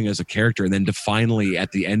growing as a character. And then to finally,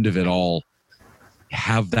 at the end of it all,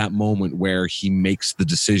 have that moment where he makes the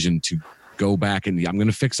decision to go back and I'm going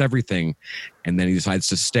to fix everything, and then he decides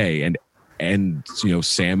to stay, and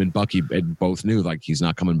Sam and Bucky both knew like he's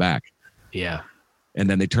not coming back. Yeah. And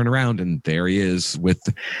then they turn around and there he is with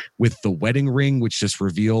the wedding ring, which just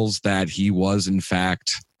reveals that he was in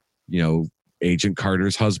fact Agent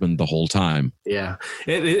Carter's husband the whole time. Yeah.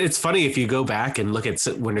 It's funny if you go back and look at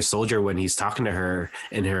Winter Soldier when he's talking to her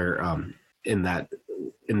in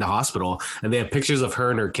the hospital, and they have pictures of her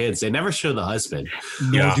and her kids. They never show the husband.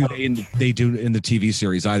 No, they do in the TV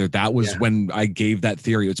series either. That was when I gave that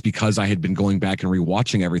theory. It's because I had been going back and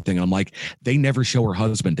rewatching everything. I'm like, they never show her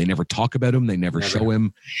husband. They never talk about him. They never show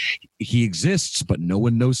him. He exists, but no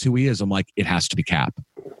one knows who he is. I'm like, it has to be Cap.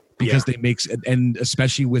 Because and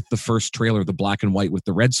especially with the first trailer, the black and white with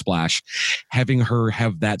the red splash, having her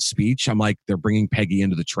have that speech, I'm like, they're bringing Peggy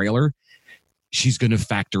into the trailer. She's going to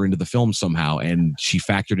factor into the film somehow, and she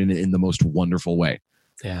factored in the most wonderful way.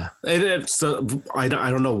 Yeah. So I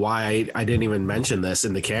don't know why I didn't even mention this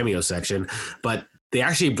in the cameo section, but they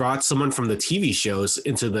actually brought someone from the TV shows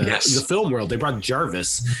into the film world. They brought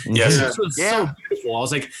Jarvis. Yes. This was so beautiful. I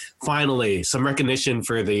was like, finally, some recognition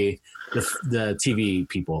for the TV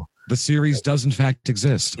people. The series does in fact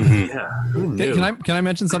exist. Mm-hmm. Yeah. Can I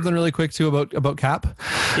mention something really quick too about Cap?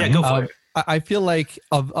 Yeah, go for it. I feel like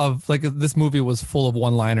of like this movie was full of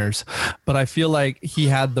one-liners, but I feel like he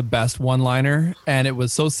had the best one-liner, and it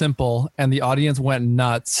was so simple, and the audience went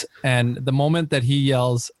nuts. And the moment that he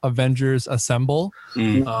yells "Avengers Assemble,"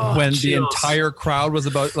 when the entire crowd was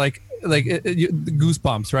about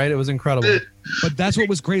goosebumps, right? It was incredible. But that's what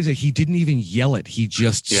was crazy. He didn't even yell it. He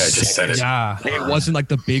just said it. Yeah. It wasn't like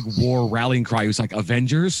the big war rallying cry. It was like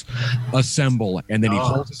Avengers Assemble, and then he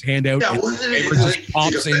holds his hand out and just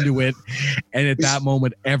pops into it. And at that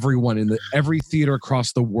moment, everyone in every theater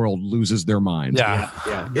across the world loses their mind. Yeah,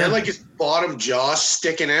 like his bottom jaw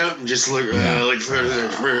sticking out and just for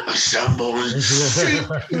assemble.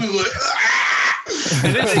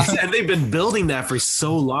 And they've been building that for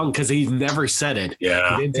so long because he never said it.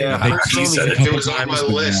 Yeah. He said it. It was on my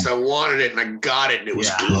list. I wanted it and I got it, and it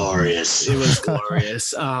was glorious. It was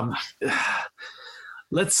glorious.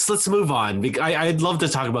 Let's move on. I'd love to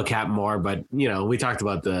talk about Cap more, but we talked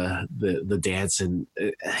about the dance and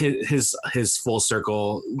his full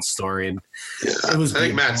circle story, and it was. I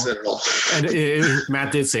think Matt said it all. And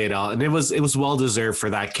Matt did say it all, and it was well deserved for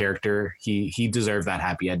that character. He deserved that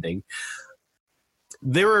happy ending.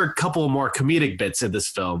 There were a couple more comedic bits in this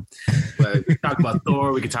film. We could talk about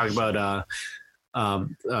Thor. We could talk about.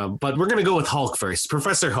 But we're gonna go with Hulk first,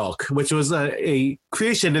 Professor Hulk, which was a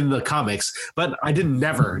creation in the comics, but I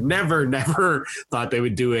never thought they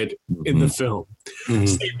would do it in the film. Mm-hmm.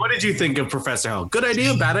 Steve, what did you think of Professor Hulk? Good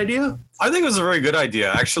idea, bad idea? I think it was a very good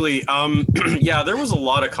idea, actually. Yeah, there was a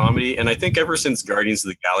lot of comedy, and I think ever since Guardians of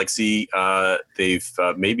the Galaxy, they've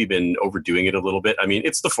maybe been overdoing it a little bit. I mean,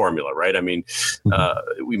 it's the formula, right? I mean,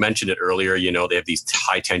 we mentioned it earlier. They have these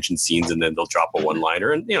high tension scenes, and then they'll drop a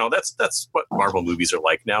one-liner, and that's what Marvel movies are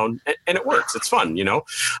like now, and it works. It's fun,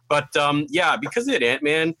 But yeah, because they had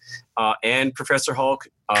Ant-Man and Professor Hulk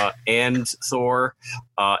and Thor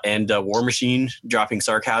and War Machine dropping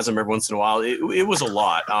sarcasm every once in a while, it was a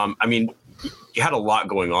lot. I mean, you had a lot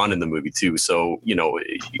going on in the movie too, so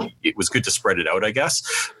it was good to spread it out, I guess.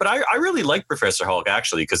 But I really liked Professor Hulk,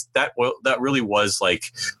 actually, because that really was, like,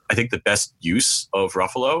 I think the best use of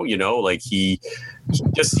Ruffalo. Like he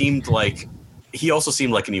just seemed like he also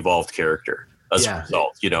seemed like an evolved character. As a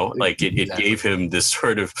result, like it gave him this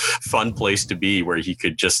sort of fun place to be where he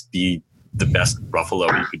could just be the best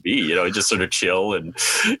Ruffalo he could be, just sort of chill and,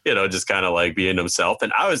 just kind of like being himself.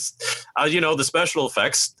 And I was, the special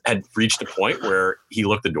effects had reached a point where he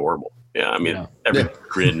looked adorable. Yeah, I mean, every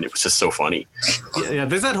grin, it was just so funny. Yeah,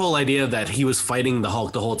 there's that whole idea that he was fighting the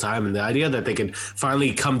Hulk the whole time, and the idea that they could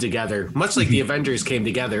finally come together, much like the Avengers came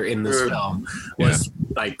together in this film, was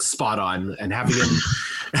like spot on. And having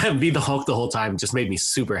him be the Hulk the whole time just made me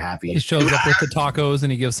super happy. He shows up with the tacos,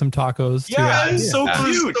 and he gives some tacos. Yeah, it's so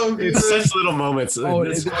cute. It's such little moments.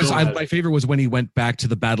 My favorite was when he went back to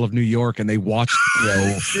the Battle of New York, and they watched.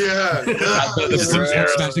 This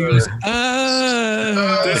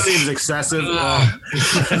seems excessive.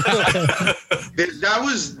 That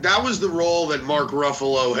was the role that Mark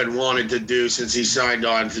Ruffalo had wanted to do since he signed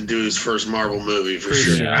on to do his first Marvel movie, for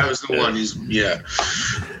sure. That was the one.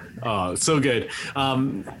 Oh, so good.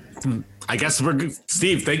 I guess we're good.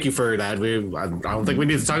 Steve, thank you for that. I don't think we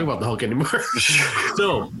need to talk about the Hulk anymore.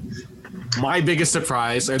 So, my biggest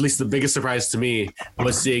surprise, or at least the biggest surprise to me,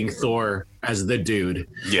 was seeing Thor as the dude.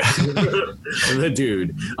 Yeah. The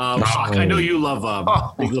dude. Hawk, I know you love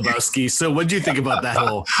Big Lebowski. So what do you think about that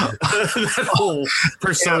whole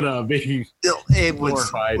persona being it was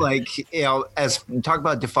glorified? Like, as talk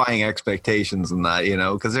about defying expectations and that,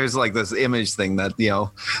 because there's like this image thing that,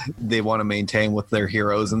 they want to maintain with their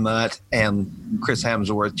heroes and that. And Chris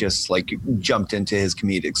Hemsworth just like jumped into his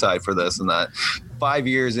comedic side for this and that. 5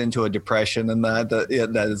 years into a depression and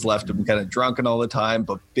that has left him kind of drunken all the time,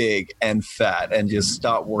 but big and fat and just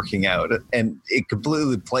stopped working out. And it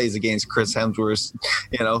completely plays against Chris Hemsworth's,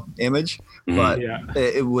 image. But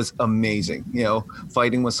it was amazing,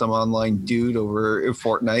 fighting with some online dude over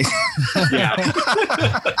Fortnite.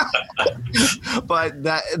 But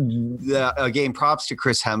again, props to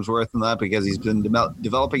Chris Hemsworth and that, because he's been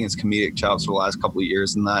developing his comedic chops for the last couple of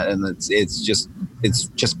years and that, and it's just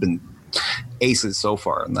been aces so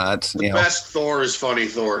far in that. The best Thor is funny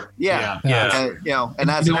Thor. Yeah. And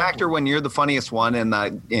as an actor, when you're the funniest one in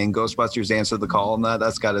Ghostbusters Answer the Call and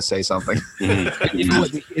that's got to say something.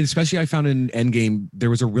 Especially I found in Endgame,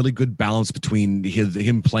 there was a really good balance between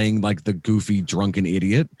him playing like the goofy drunken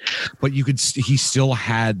idiot, but he still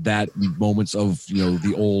had that moments of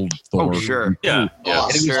the old Thor. Oh sure. Yeah.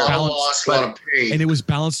 And it was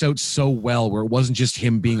balanced out so well where it wasn't just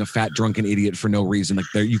him being a fat drunken idiot for no reason. Like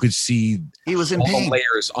you could see he was in all pain. The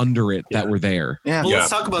layers under it that were there. Yeah. Well, let's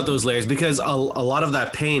talk about those layers, because a lot of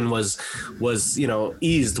that pain was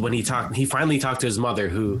eased when he finally talked to his mother,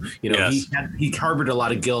 who he harbored a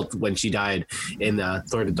lot of guilt when she died in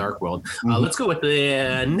Thor: The Dark World. Let's go with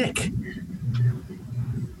Nick.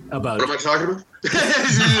 About what am I talking about?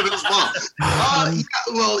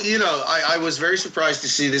 I was very surprised to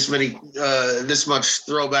see this much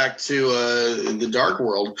throwback to the Dark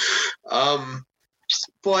World.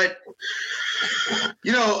 But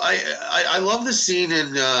I love the scene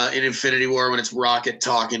in Infinity War when it's Rocket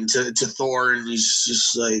talking to Thor, and he's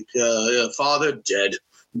just like, "Father dead,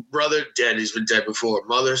 Brother dead, he's been dead before.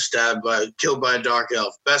 Mother killed by a dark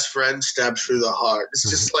elf. Best friend stabbed through the heart. It's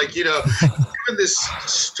just like, given this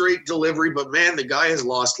straight delivery, but man, the guy has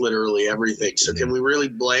lost literally everything. So can we really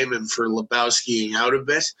blame him for Lebowskiing out a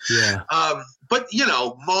bit? Yeah. But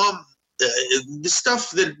Mom, the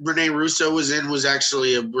stuff that Rene Russo was in was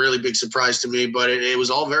actually a really big surprise to me, but it was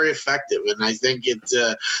all very effective. And I think it,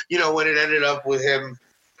 when it ended up with him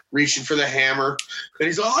reaching for the hammer, and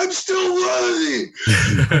he's like, I'm still worthy.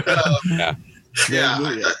 I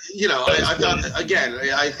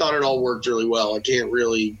thought it all worked really well. I can't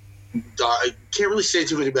really say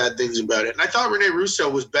too many bad things about it. And I thought Rene Russo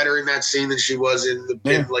was better in that scene than she was in the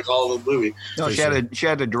pit, like all of the movie. No, she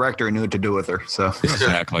had a director who knew what to do with her. So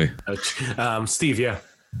exactly. Steve, yeah.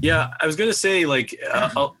 Yeah, I was going to say, like,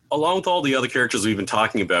 along with all the other characters we've been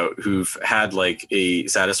talking about who've had, like, a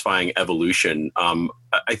satisfying evolution,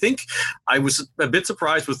 I think I was a bit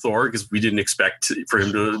surprised with Thor because we didn't expect for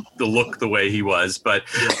him to look the way he was. But,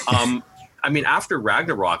 I mean, after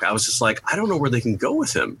Ragnarok, I was just like, I don't know where they can go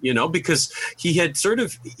with him, because he had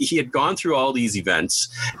gone through all these events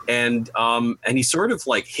and he sort of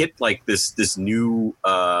like hit like this new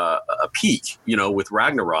peak, with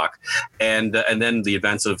Ragnarok and then the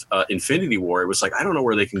events of Infinity War. It was like, I don't know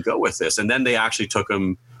where they can go with this. And then they actually took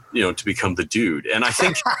him, to become the dude. And I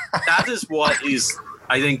think that is what is,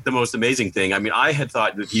 I think, the most amazing thing. I mean, I had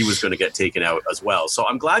thought that he was going to get taken out as well. So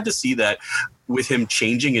I'm glad to see that with him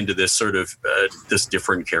changing into this sort of this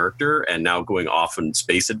different character and now going off on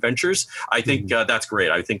space adventures. I think that's great.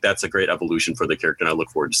 I think that's a great evolution for the character, and I look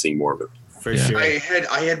forward to seeing more of it. For sure. I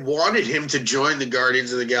had wanted him to join the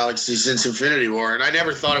Guardians of the Galaxy since Infinity War, and I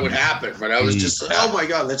never thought it would happen, but I was just like, oh my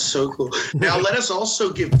God, that's so cool. Now let us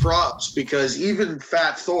also give props, because even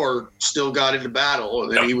Fat Thor still got into battle,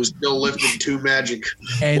 and he was still lifting 2 magic.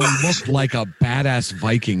 And looked like a badass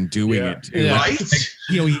Viking doing it. Too. Yeah. Right?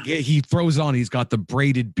 He throws on, he's got the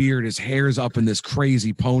braided beard, his hair's up in this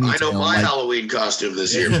crazy ponytail. I know my Halloween costume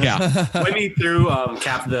this year. Yeah. When he threw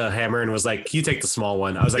Cap the hammer and was like, you take the small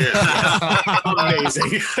one, I was like,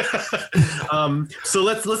 amazing. So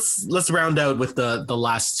let's round out with the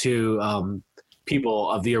last 2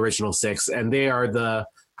 people of the original 6, and they are the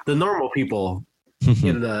normal people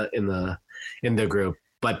in the group,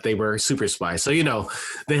 but they were super spies. So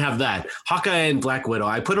they have that Hawkeye and Black Widow.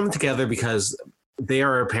 I put them together because they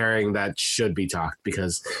are a pairing that should be talked,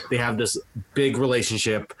 because they have this big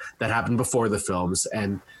relationship that happened before the films,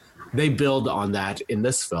 and they build on that in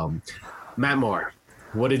this film. Matt Moore,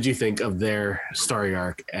 what did you think of their story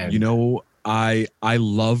arc? And I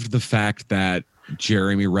loved the fact that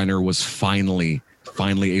Jeremy Renner was finally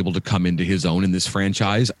able to come into his own in this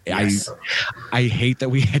franchise. Yes. I hate that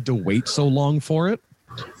we had to wait so long for it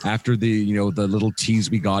after the the little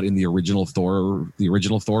tease we got in the original Thor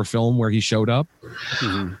film where he showed up.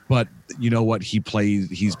 Mm-hmm. But you know what?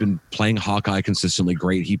 He's been playing Hawkeye consistently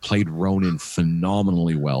great. He played Ronin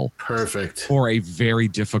phenomenally well. Perfect. For a very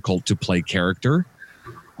difficult to play character.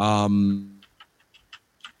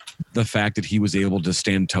 The fact that he was able to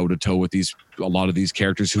stand toe to toe with a lot of these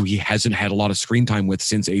characters who he hasn't had a lot of screen time with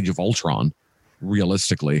since Age of Ultron,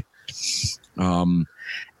 realistically. And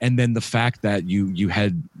then the fact that you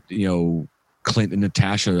had Clint and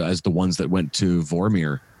Natasha as the ones that went to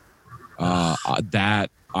Vormir, that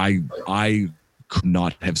I could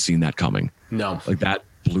not have seen that coming. No, like that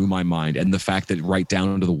blew my mind. And the fact that right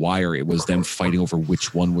down to the wire, it was them fighting over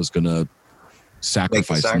which one was gonna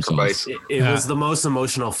sacrifice themselves. It was the most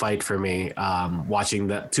emotional fight for me, watching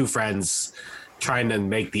the 2 friends trying to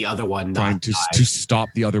make the other one to stop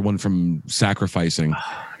the other one from sacrificing.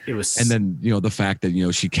 It was, and then the fact that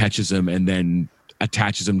she catches him and then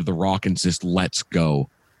attaches him to the rock and just lets go.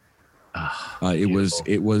 It was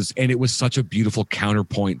such a beautiful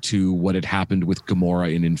counterpoint to what had happened with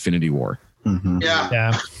Gamora in Infinity War. Mm-hmm.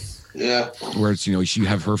 Yeah. Where it's, you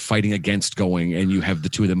have her fighting against going, and you have the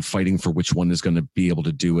 2 of them fighting for which one is going to be able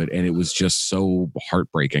to do it. And it was just so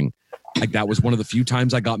heartbreaking. Like, that was one of the few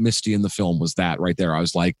times I got misty in the film, was that right there. I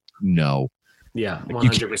was like, no. Yeah,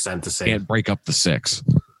 100% the same. Can't break up the 6.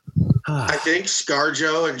 I think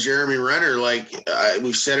ScarJo and Jeremy Renner,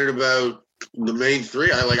 we've said it about the main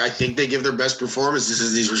 3. I think they give their best performances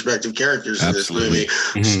as these respective characters in this movie.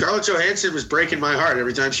 Mm-hmm. Scarlett Johansson was breaking my heart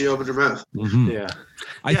every time she opened her mouth. Mm-hmm. Yeah.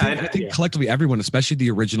 I think collectively everyone, especially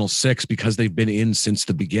the original 6, because they've been in since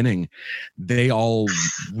the beginning, they all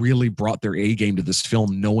really brought their A game to this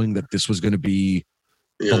film, knowing that this was going to be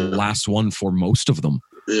the last one for most of them.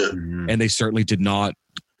 Yeah. And they certainly did not,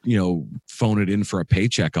 phone it in for a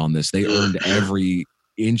paycheck on this. They earned every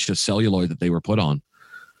inch of celluloid that they were put on.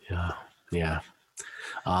 Yeah.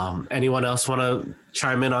 Anyone else want to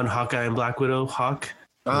chime in on Hawkeye and Black Widow? Hawk?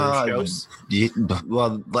 shows?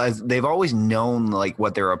 Well, they've always known like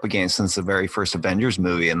what they're up against since the very first Avengers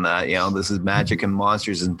movie, and that this is magic and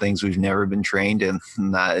monsters and things we've never been trained in,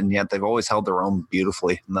 and yet they've always held their own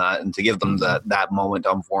beautifully. And to give them that moment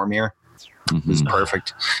on Vormir is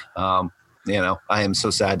perfect. I am so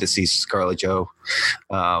sad to see Scarlett Jo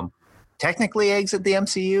technically exit the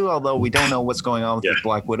MCU, although we don't know what's going on with the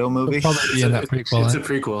Black Widow movie. It'll probably be in that prequel. It's a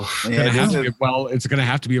prequel. It's going to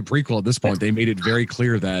have to be a prequel at this point. They made it very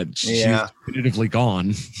clear that she's definitively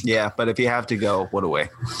gone. Yeah, but if you have to go, what a way.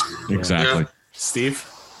 Exactly. Yeah. Steve?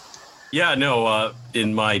 Yeah, no,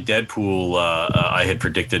 in my Deadpool, I had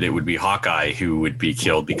predicted it would be Hawkeye who would be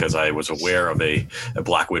killed because I was aware of a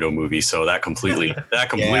Black Widow movie. So that completely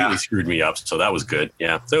screwed me up. So that was good.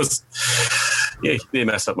 Yeah, they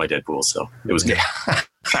messed up my Deadpool. So it was good.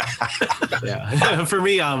 Yeah. For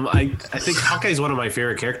me, I think Hawkeye is one of my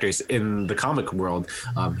favorite characters in the comic world.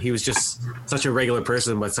 He was just such a regular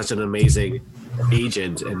person, but such an amazing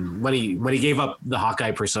agent. And when he gave up the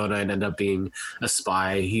Hawkeye persona and ended up being a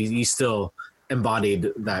spy, he still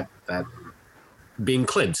embodied that being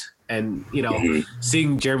Clint. And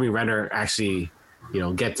seeing Jeremy Renner actually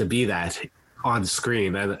get to be that on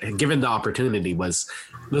screen and given the opportunity was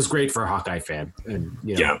great for a Hawkeye fan. And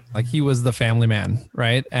like he was the family man,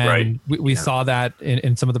 right? And we saw that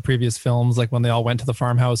in some of the previous films, like when they all went to the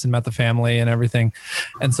farmhouse and met the family and everything.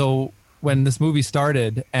 And so when this movie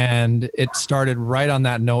started, and it started right on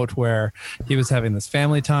that note where he was having this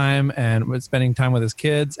family time and was spending time with his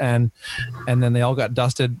kids, and then they all got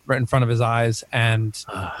dusted right in front of his eyes, and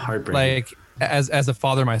heartbreaking. Like as a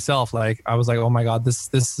father myself, like I was like, oh my God, this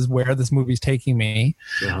is where this movie's taking me.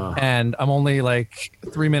 And I'm only like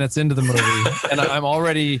 3 minutes into the movie and I'm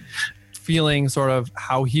already feeling sort of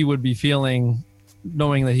how he would be feeling,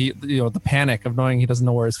 knowing that he, the panic of knowing he doesn't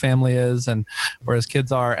know where his family is and where his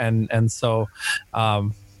kids are. And so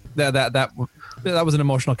that was an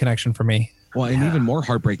emotional connection for me. Well, and even more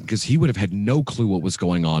heartbreaking because he would have had no clue what was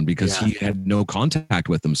going on because he had no contact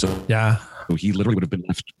with them. So he literally would have been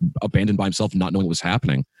left abandoned by himself, not knowing what was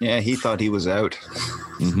happening. Yeah, he thought he was out.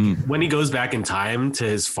 When he goes back in time to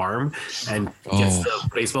his farm and gets the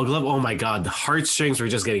baseball glove, oh my God, the heartstrings were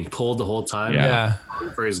just getting pulled the whole time. Yeah.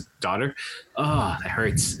 For his daughter. Oh, that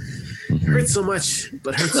hurts. It hurts so much,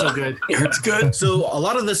 but hurts so good. It hurts good. So a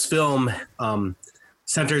lot of this film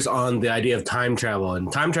centers on the idea of time travel,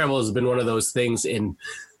 and time travel has been one of those things in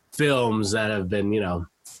films that have been,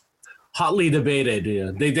 hotly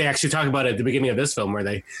debated. They actually talk about it at the beginning of this film where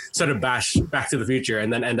they sort of bash Back to the Future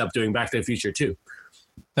and then end up doing Back to the Future too.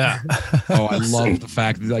 Yeah. I love the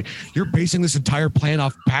fact that like you're basing this entire plan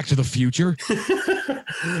off Back to the Future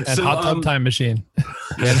and Hot Tub Time Machine.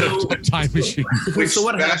 Time Machine. Which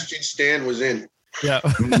Sebastian Stan was in. Yeah.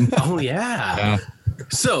 Oh yeah.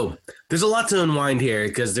 So there's a lot to unwind here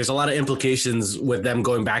because there's a lot of implications with them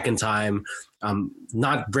going back in time,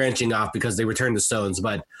 not branching off because they returned the stones,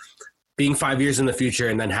 but being 5 years in the future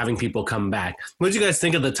and then having people come back. What did you guys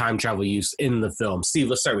think of the time travel use in the film? Steve,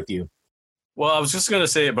 let's start with you. Well, I was just going to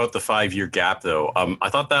say about the 5-year gap, though. I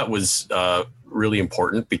thought that was really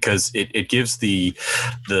important because it gives the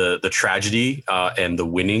tragedy and the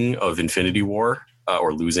winning of Infinity War.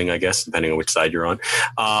 Or losing, I guess, depending on which side you're on,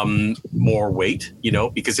 more weight,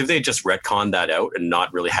 because if they had just retconned that out and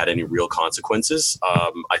not really had any real consequences,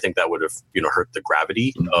 I think that would have, hurt the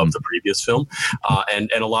gravity of the previous film. And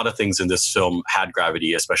a lot of things in this film had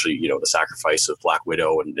gravity, especially, the sacrifice of Black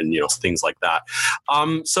Widow and things like that.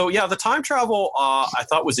 So, yeah, the time travel I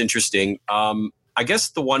thought was interesting. I guess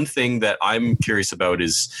the one thing that I'm curious about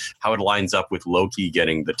is how it lines up with Loki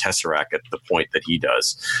getting the Tesseract at the point that he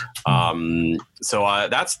does. So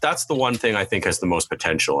that's the one thing I think has the most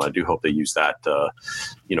potential. I do hope they use that,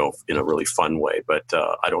 in a really fun way. But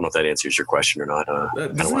I don't know if that answers your question or not.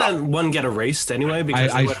 Doesn't that one get erased anyway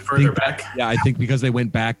because they went further back? Yeah, I think because they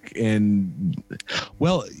went back and,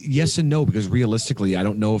 well, yes and no, because realistically, I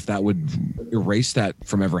don't know if that would erase that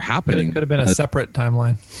from ever happening. It could have been a separate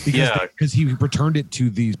timeline. Because he returned it to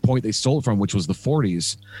the point they stole it from, which was the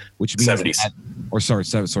 40s, which means 70s. The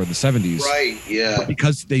 70s. Right, yeah.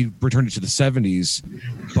 Because they returned it to the 70s,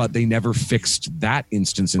 but they never fixed that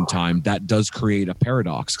instance in time. That does create a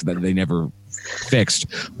paradox that they never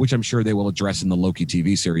fixed, which I'm sure they will address in the Loki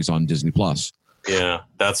TV series on Disney Plus. Yeah,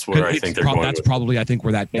 that's where I think they're going. That's probably, I think,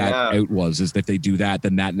 where that out was, is that if they do that,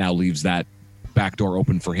 then that now leaves that back door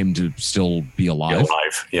open for him to still be alive.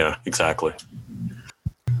 Yeah, exactly.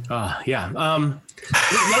 Yeah.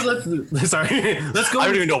 Sorry. Let's go. I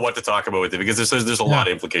don't even know what to talk about with it because there's a lot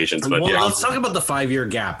of implications. But well, yeah, let's talk about the 5-year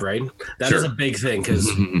gap, right? That is a big thing because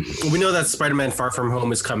we know that Spider-Man Far From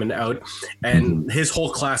Home is coming out, and his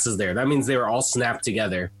whole class is there. That means they were all snapped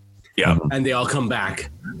together. Yeah, and they all come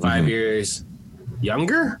back 5 years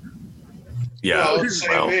younger. Yeah, No, it's the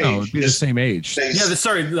same age. No, it'd be the same age.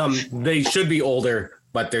 Sorry. They should be older,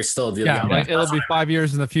 but they're still Yeah, like it'll be 5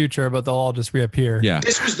 years in the future, but they'll all just reappear. Yeah.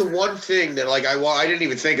 This was the one thing that, like, I didn't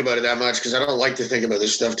even think about it that much because I don't like to think about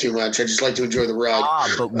this stuff too much. I just like to enjoy the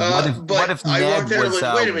ride. But but what if I Ned walked out, was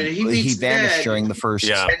like, wait a minute, he he meets vanished Ned. during the first?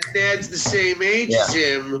 Yeah. And Ned's the same age as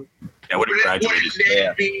him. Yeah, would have graduated.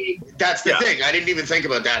 Ned be? That's the thing. I didn't even think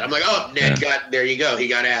about that. I'm like, oh, Ned got, there you go. He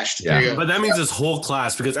got ashed. There you go. But that means his whole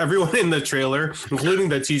class, because everyone in the trailer, including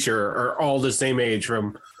the teacher, are all the same age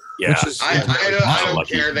from. Yeah, I don't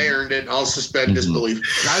care. They earned it. I'll suspend disbelief.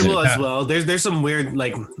 I will as well. There's some weird,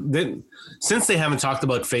 like, since they haven't talked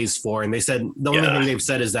about Phase 4, and they said the only thing they've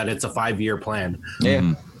said is that it's a 5-year plan.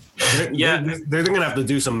 Yeah. They're going to have to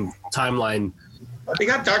do some timeline. They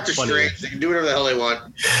got Doctor Strange. They can do whatever the hell they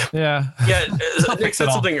want. Yeah. Nick said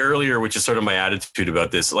something earlier, which is sort of my attitude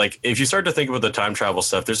about this. Like, if you start to think about the time travel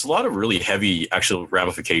stuff, there's a lot of really heavy actual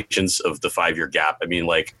ramifications of the 5-year gap. I mean,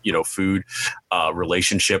 like, food,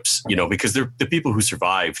 relationships, because the people who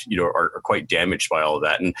survived, are quite damaged by all of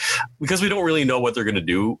that. And because we don't really know what they're going to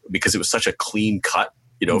do, because it was such a clean cut,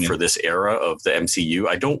 for this era of the MCU,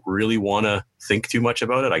 I don't really want to think too much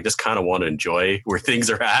about it. I just kind of want to enjoy where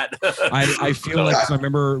things are at. I feel like, I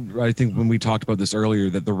remember, I think when we talked about this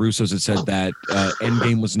earlier, that the Russos had said that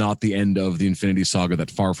Endgame was not the end of the Infinity Saga,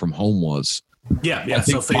 that Far From Home was. Yeah. I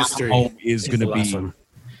think So Phase 3 Home is going to be.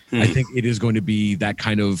 I think it is going to be that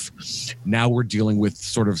kind of, now we're dealing with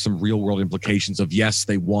sort of some real world implications of, yes,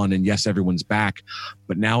 they won, and yes, everyone's back,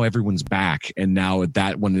 but now everyone's back. And now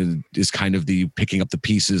that one is kind of the picking up the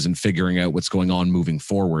pieces and figuring out what's going on moving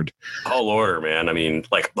forward. Tall order, man. I mean,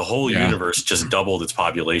 like, the whole universe just doubled its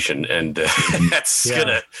population, and it's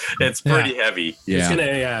pretty heavy. It's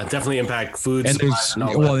gonna definitely impact food. And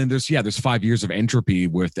there's 5 years of entropy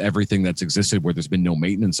with everything that's existed where there's been no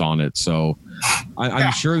maintenance on it. So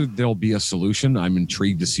I'm sure there'll be a solution. I'm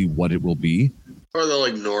intrigued to see what it will be. Or they'll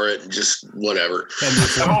ignore it and just whatever.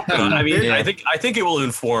 I mean, I think it will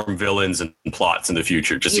inform villains and plots in the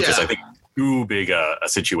future, just because I think too big a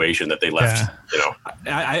situation that they left.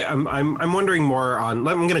 I'm wondering more on.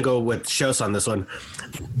 I'm going to go with Shos on this one.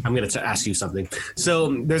 I'm going to ask you something.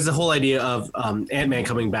 So there's the whole idea of Ant-Man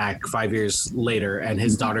coming back 5 years later and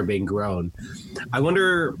his daughter being grown. I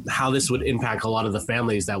wonder how this would impact a lot of the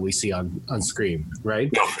families that we see on screen, right?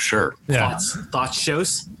 Oh, for sure. Yeah. Thoughts,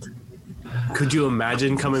 Shos? Could you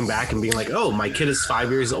imagine coming back and being like, "Oh, my kid is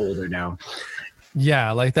 5 years older now"?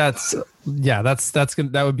 Yeah, like that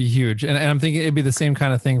would be huge. And I'm thinking it'd be the same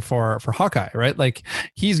kind of thing for Hawkeye, right? Like,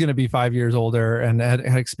 he's going to be 5 years older and had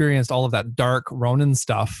experienced all of that dark Ronin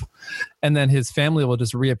stuff, and then his family will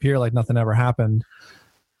just reappear like nothing ever happened.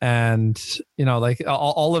 And like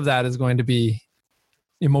all of that is going to be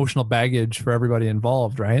emotional baggage for everybody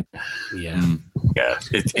involved, right? Yeah. Yeah,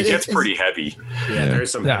 it gets pretty heavy. Yeah,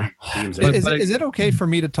 there's some heavy themes. Is it okay for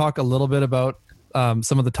me to talk a little bit about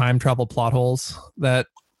some of the time travel plot holes that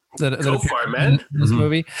Go for it, man. In this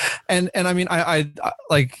movie? And I mean, I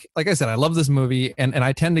like I said, I love this movie, and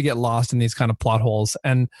I tend to get lost in these kind of plot holes.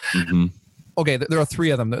 And okay, there are three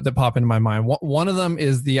of them that pop into my mind. One of them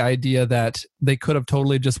is the idea that they could have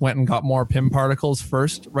totally just went and got more Pym particles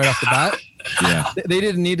first, right off the bat. Yeah, they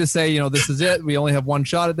didn't need to say, this is it. We only have one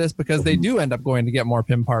shot at this, because they do end up going to get more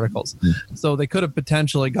Pym particles. So they could have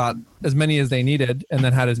potentially got as many as they needed and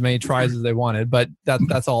then had as many tries as they wanted. But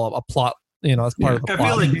that's all a plot. That's part of the plot. I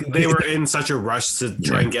feel like they were in such a rush to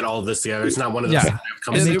try and get all of this together. It's not one of those things that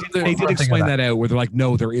comes. They did explain that out, where they're like,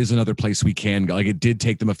 no, there is another place we can go. Like, it did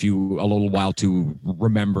take them a little while to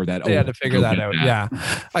remember that. They had to figure that out. Yeah,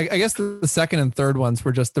 I guess the second and third ones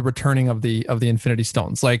were just the returning of the Infinity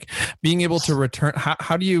Stones, like being able to return.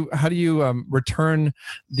 How do you return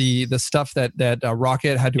the stuff that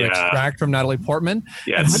Rocket had to extract from Natalie Portman?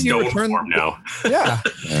 Yeah, it's stone form now. Yeah,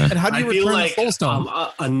 and how do you return the Soul Stone?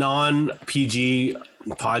 A non-PG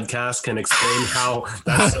podcast can explain how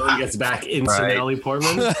that stone gets back into Natalie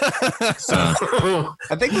Portman. So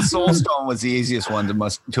I think the Soul Stone was the easiest one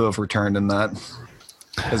to have returned in that.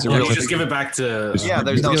 Because you just give it back to. Yeah,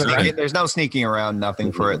 there's no sneaking around,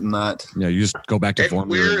 nothing for it in that. Yeah, you just go back to form.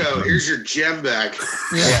 Weirdo, here's your gem back.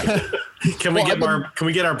 Yeah. Can we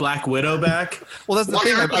get our Black Widow back? Well, that's the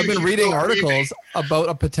thing. I've been reading articles about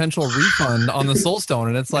a potential refund on the Soul Stone,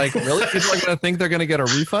 and it's like, really, people are going to think they're going to get a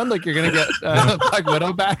refund? Like, you're going to get Black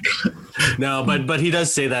Widow back? No, but he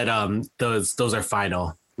does say that those are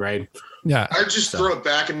final, right? Yeah. I just throw it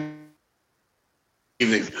back in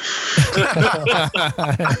evening.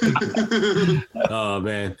 Oh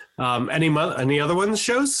man. Any other ones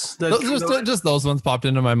shows? Just those ones popped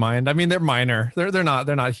into my mind. I mean, they're minor. They're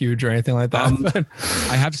not huge or anything like that.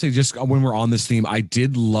 I have to say, just when we're on this theme, I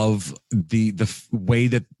did love the way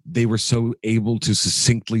that they were so able to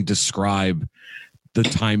succinctly describe the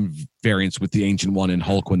time variance with the Ancient One and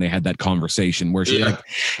Hulk when they had that conversation, where she like,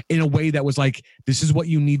 in a way that was like, this is what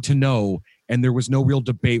you need to know. And there was no real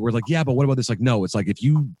debate. We're like, yeah, but what about this? Like, no, it's like, if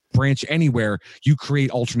you branch anywhere, you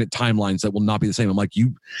create alternate timelines that will not be the same. I'm like,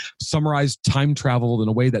 you summarized time travel in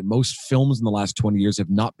a way that most films in the last 20 years have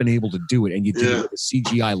not been able to do it. And you did it with a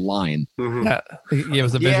CGI line. Mm-hmm. Yeah, it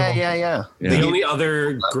was a visual. Yeah. The only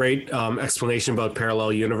other great explanation about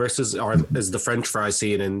parallel universes is the French fry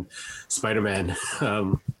scene in Spider-Man.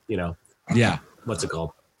 Yeah. What's it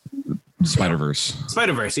called? Spider-Verse,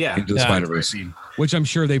 yeah. Into the Yeah. Spider-Verse. Which I'm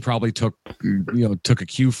sure they probably took a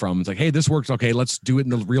cue from. It's like, hey, this works. Okay, let's do it in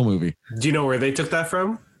the real movie. Do you know where they took that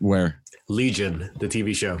from? Where? Legion, the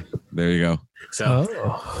TV show. There you go. So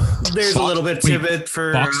there's a little bit tidbit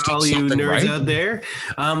for all you nerds out there.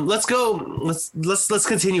 Let's go. Let's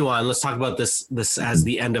continue on. Let's talk about this as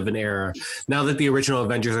the end of an era. Now that the original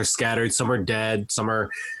Avengers are scattered, some are dead, some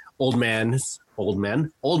are old men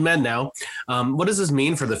now. What does this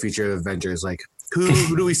mean for the future of Avengers? Like,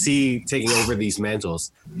 who do we see taking over these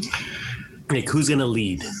mantles? Like, who's gonna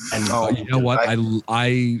lead? And you know what?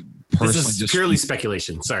 I personally, this is purely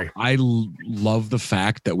speculation. Sorry. I love the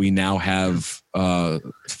fact that we now have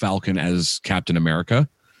Falcon as Captain America.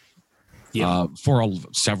 Yeah. For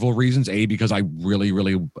several reasons. A, because I really,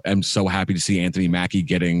 really am so happy to see Anthony Mackie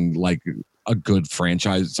getting like some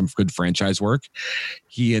good franchise work.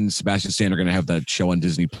 He and Sebastian Stan are going to have that show on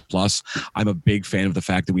Disney Plus. I'm a big fan of the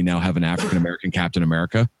fact that we now have an African American Captain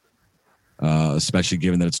America, especially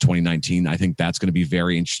given that it's 2019. I think that's going to be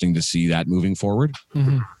very interesting to see that moving forward.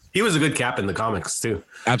 Mm-hmm. He was a good Cap in the comics too.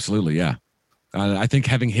 Absolutely, yeah. I think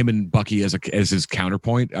having him and Bucky as his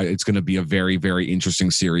counterpoint, it's going to be a very, very interesting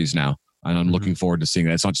series now. And I'm looking forward to seeing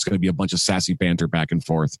that. It's not just going to be a bunch of sassy banter back and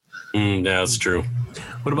forth. Yeah, that's true.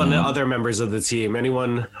 What about the other members of the team?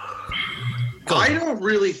 Anyone? I don't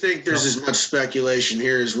really think there's as much speculation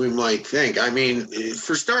here as we might think. I mean,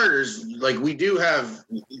 for starters, like, we do have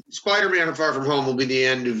Spider-Man Far From Home will be the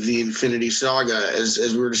end of the Infinity Saga, as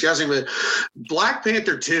we were discussing, but Black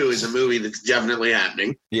Panther 2 is a movie that's definitely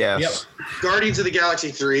happening. Yeah. Yep. Guardians of the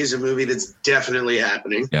Galaxy 3 is a movie that's definitely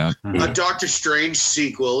happening. Yeah. A Doctor Strange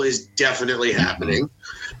sequel is definitely happening.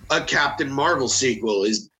 A Captain Marvel sequel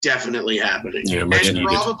is definitely happening. Yeah, and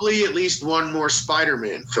probably at least one more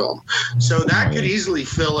Spider-Man film. So that could easily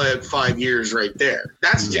fill out 5 years right there.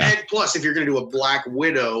 And plus, if you're going to do a Black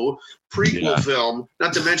Widow prequel film,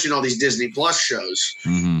 not to mention all these Disney Plus shows.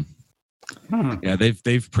 Mm-hmm. Yeah,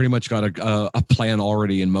 they've pretty much got a plan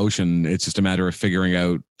already in motion. It's just a matter of figuring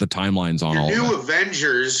out the timelines on all of it. New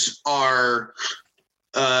Avengers are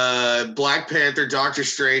Black Panther, Doctor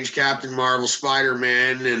Strange, Captain Marvel,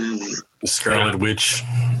 Spider-Man, and Scarlet Witch.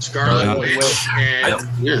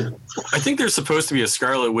 And I think there's supposed to be a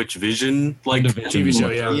Scarlet Witch Vision TV show,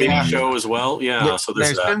 mini show as well. Yeah, so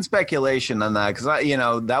there's been speculation on that because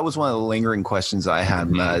that was one of the lingering questions I had.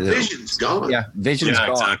 Vision's gone. Yeah, Vision's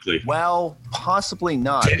gone. Exactly. Well, possibly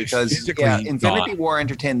not because Infinity War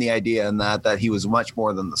entertained the idea in that he was much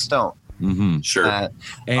more than the Stone. Mm-hmm. Sure.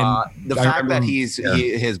 And the fact that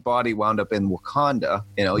his body wound up in Wakanda,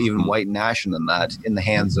 even White and Ashen in the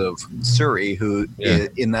hands of Suri, who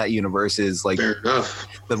in that universe is like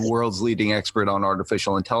the world's leading expert on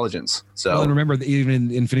artificial intelligence. So, and remember, even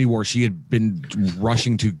in Infinity War, she had been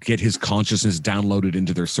rushing to get his consciousness downloaded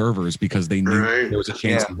into their servers because they knew there was a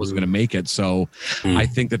chance he wasn't going to make it. So, I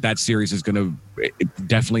think that series is going to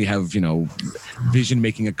definitely have Vision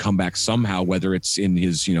making a comeback somehow, whether it's in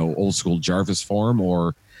his old school Jarvis form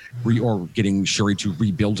or getting Shuri to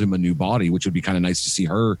rebuild him a new body, which would be kind of nice to see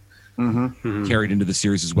her carried into the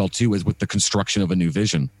series as well too, as with the construction of a new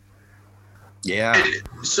Vision. Yeah.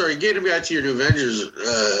 Sorry, getting back to your New Avengers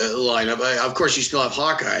lineup. Of course, you still have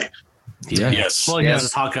Hawkeye. Yeah. Yes. Well, he has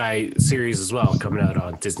this Hawkeye series as well coming out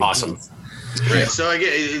on Disney. Awesome. Right. So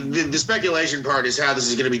again, the speculation part is how this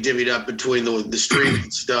is going to be divvied up between the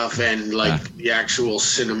streaming stuff and the actual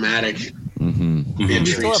cinematic You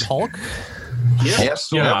still have Hulk?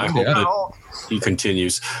 I hope that he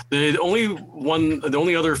continues. The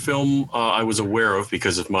only other film I was aware of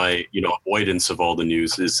because of my avoidance of all the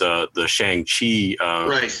news is the Shang-Chi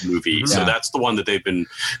movie. So that's the one that they've been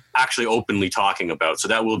actually openly talking about. So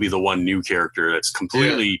that will be the one new character that's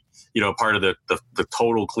completely part of the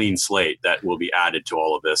total clean slate that will be added to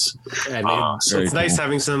all of this. And it's nice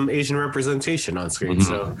having some Asian representation on screen.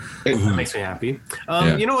 So that makes me happy.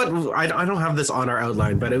 You know what? I don't have this on our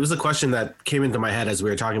outline, but it was a question that came into my head as we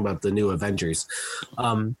were talking about the new Avengers.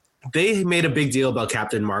 They made a big deal about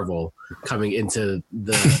Captain Marvel coming into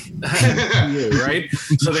the right?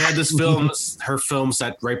 So they had her film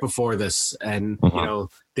set right before this, and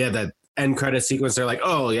they had that end credit sequence. They're like,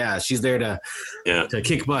 oh yeah, she's there to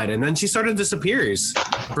kick butt, and then she sort of disappears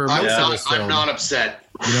for most of this film. I'm not upset.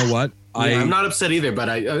 You know what? I'm not upset either, but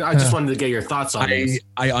I just wanted to get your thoughts on this.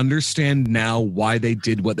 I understand now why they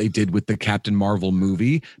did what they did with the Captain Marvel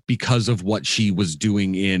movie, because of what she was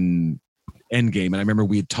doing in Endgame. And I remember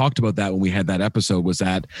we had talked about that when we had that episode, was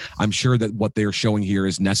that I'm sure that what they're showing here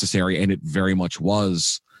is necessary, and it very much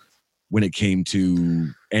was when it came to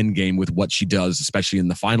Endgame with what she does, especially in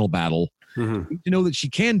the final battle. You know that she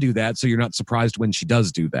can do that, so you're not surprised when she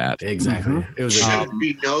does do that. Exactly. It should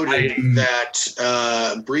be noted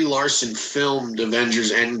that Brie Larson filmed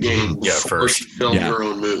Avengers Endgame before she filmed her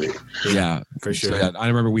own movie. Yeah, for sure. So, I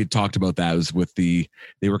remember we had talked about that. It was with they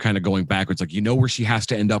were kind of going backwards, like, where she has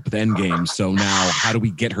to end up with Endgame. So now how do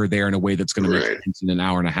we get her there in a way that's going to make sense in an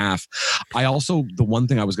hour and a half? The one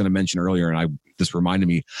thing I was going to mention earlier, and this reminded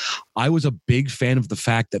me, I was a big fan of the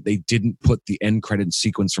fact that they didn't put the end credit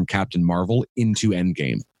sequence from Captain Marvel into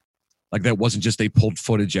Endgame. Like, that wasn't just they pulled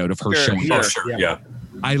footage out of her showing up.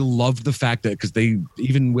 I loved the fact that, because they,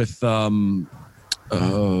 even with Civil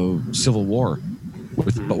War,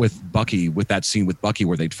 with Bucky, with that scene with Bucky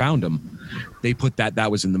where they'd found him, they put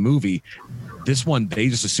that was in the movie. This one, they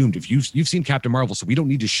just assumed if you've seen Captain Marvel, so we don't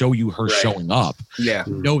need to show you her showing up. Yeah,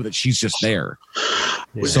 know that she's just there.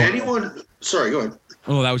 Was anyone? Sorry, go ahead.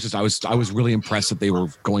 Oh, that was just I was really impressed that they were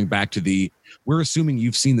going back to we're assuming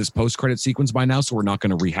you've seen this post-credit sequence by now, so we're not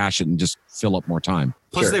going to rehash it and just fill up more time.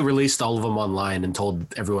 Plus, they released all of them online and told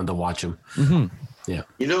everyone to watch them. Yeah.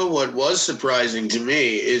 You know what was surprising to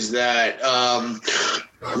me is that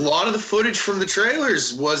a lot of the footage from the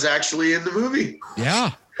trailers was actually in the movie.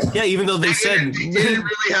 Yeah. Yeah, even though they said they didn't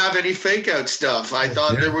really have any fake out stuff. I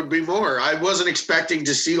thought there would be more. I wasn't expecting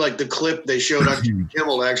to see like the clip they showed on Jimmy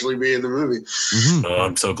Kimmel to actually be in the movie. Oh,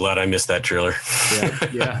 I'm so glad I missed that trailer.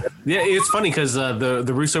 Yeah. It's funny because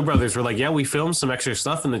the Russo brothers were like, "Yeah, we filmed some extra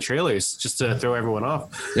stuff in the trailers just to throw everyone off."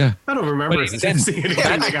 Yeah, I don't remember seeing anything.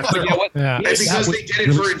 Because they did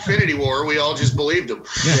it for Infinity War, we all just believed them.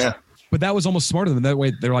 Yeah. But that was almost smarter than that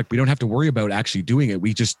way. They're like, we don't have to worry about actually doing it.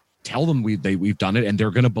 We just tell them we've done it, and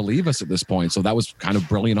they're going to believe us at this point. So that was kind of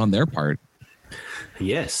brilliant on their part.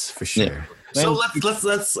 Yes, for sure. Yeah. So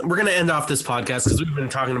let's we're going to end off this podcast because we've been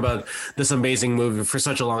talking about this amazing movie for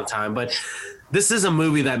such a long time. But this is a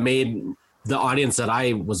movie that made the audience that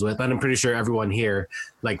I was with, and I'm pretty sure everyone here,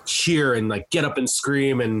 like, cheer and like get up and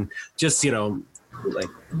scream and just, like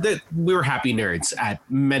that we were happy nerds at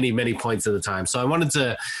many, many points of the time. So I wanted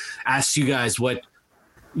to ask you guys what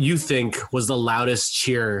you think was the loudest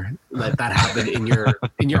cheer that happened in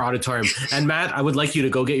your auditorium. And Matt, I would like you to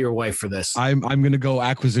go get your wife for this. I'm going to go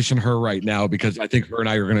acquisition her right now because I think her and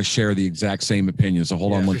I are going to share the exact same opinion. So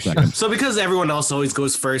hold on one second. So because everyone else always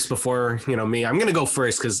goes first before, me, I'm going to go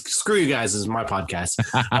first because screw you guys, this is my podcast.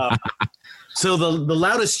 So the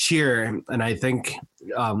loudest cheer, and I think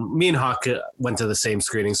me and Hawk went to the same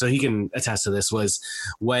screening, so he can attest to this, was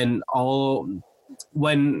when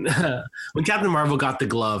Captain Marvel got the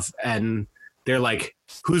glove and they're like,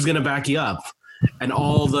 who's going to back you up? And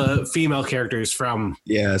all the female characters from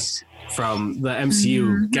the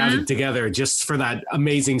MCU gathered together just for that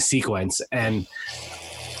amazing sequence. And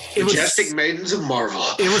it was Majestic Maidens of Marvel.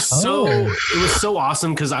 It was so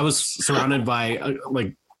awesome because I was surrounded by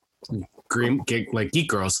geek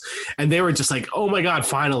girls, and they were just like, oh my God,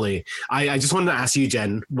 finally. I just wanted to ask you,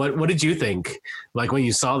 Jen, what did you think like when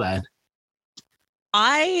you saw that?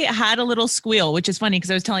 I had a little squeal, which is funny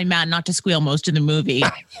because I was telling Matt not to squeal most of the movie.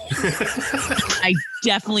 I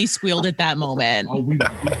definitely squealed at that moment. Oh, we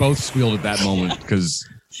both squealed at that moment because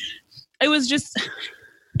it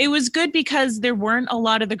was good because there weren't a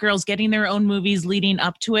lot of the girls getting their own movies leading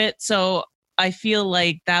up to it. So I feel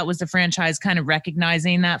like that was the franchise kind of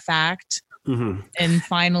recognizing that fact and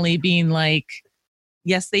finally being like,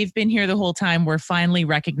 yes, they've been here the whole time. We're finally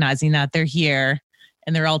recognizing that they're here.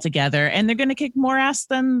 And they're all together, and they're going to kick more ass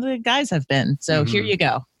than the guys have been. So here you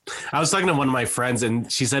go. I was talking to one of my friends,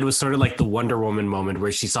 and she said it was sort of like the Wonder Woman moment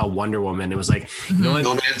where she saw Wonder Woman. It was like, No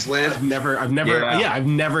Man's Land. I've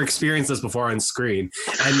never experienced this before on screen.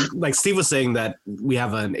 And like Steve was saying that we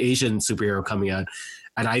have an Asian superhero coming out,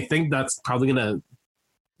 and I think that's probably going to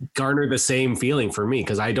garner the same feeling for me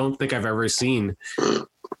because I don't think I've ever seen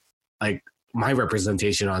like my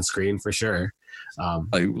representation on screen for sure.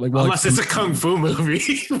 Unless it's a kung fu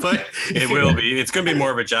movie, but it will be. It's going to be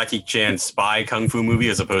more of a Jackie Chan spy kung fu movie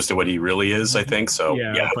as opposed to what he really is, I think. So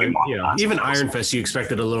but even Iron Fist, you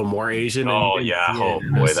expected a little more Asian. Oh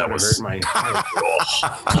boy, that was hurt my.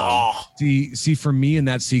 See, for me in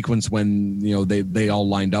that sequence when they all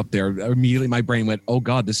lined up there, immediately my brain went, "Oh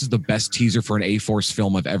God, this is the best teaser for an A-Force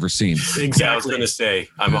film I've ever seen." Exactly. Yeah, I was going to say,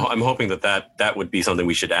 I'm hoping that would be something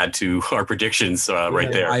we should add to our predictions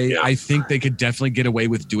right there. I think they could definitely get away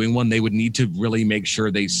with doing one. They would need to really make sure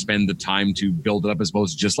they spend the time to build it up as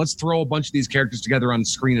opposed to just let's throw a bunch of these characters together on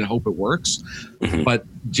screen and hope it works. Mm-hmm. But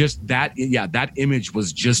just that image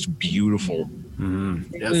was just beautiful.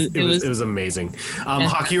 Mm-hmm. Yes, it was amazing.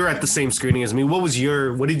 Hawk, you were at the same screening as me. What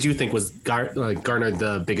did you think was garnered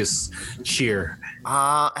the biggest cheer?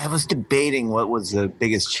 I was debating what was the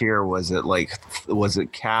biggest cheer. Was it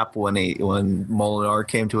Cap when Molinar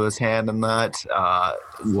came to his hand and that?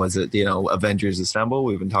 Was it Avengers Assemble?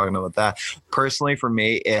 We've been talking about that. Personally, for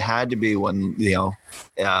me, it had to be when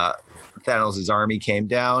Thanos' army came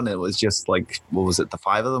down. It was just like, what was it? The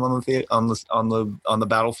 5 of them on the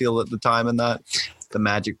battlefield at the time, and that the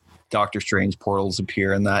magic Doctor Strange portals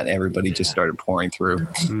appear, and that everybody just started pouring through.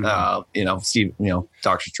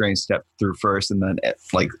 Doctor Strange stepped through first, and then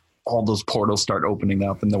all those portals start opening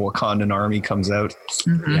up, and the Wakandan army comes out.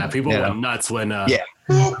 Mm-hmm. Yeah, people went nuts when. Yeah,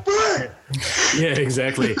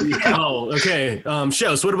 exactly. Oh, okay.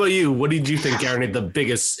 Shows. What about you? What did you think garnered the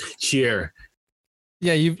biggest cheer?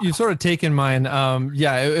 Yeah, you've sort of taken mine.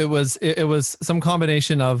 It was some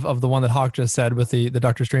combination of the one that Hawk just said with the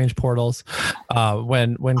Doctor Strange portals,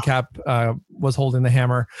 when Cap was holding the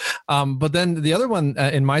hammer. But then the other one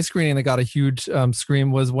in my screening that got a huge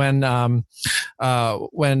scream was when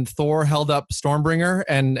Thor held up Stormbringer,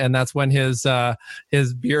 and that's when his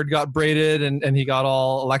beard got braided and he got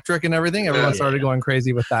all electric and everything. Everyone started going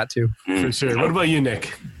crazy with that too. For sure. What about you,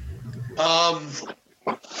 Nick?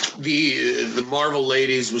 The Marvel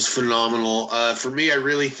ladies was phenomenal. For me, I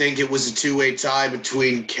really think it was a two-way tie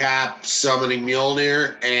between Cap summoning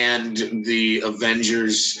Mjolnir and the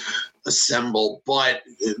Avengers Assemble. But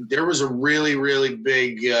there was a really, really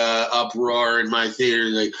big uproar in my theater,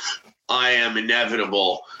 like, I am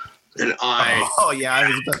inevitable. And Iron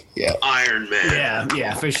Man.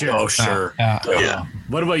 Yeah, for sure. Oh, sure. Yeah.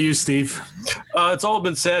 What about you, Steve? It's all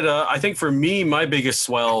been said. I think for me, my biggest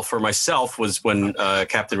swell for myself was when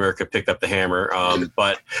Captain America picked up the hammer.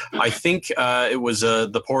 But I think it was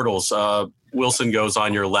the portals. Wilson goes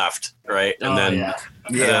on your left, right? And then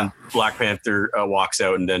Black Panther walks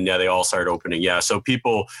out, and then they all start opening. Yeah, so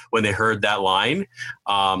people, when they heard that line,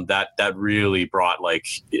 that really brought a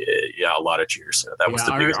lot of cheers. That was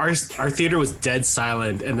the biggest. Our theater was dead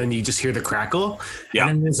silent, and then you just hear the crackle. Yeah,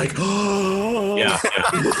 and it's like, oh, yeah.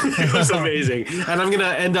 It was amazing. And I'm gonna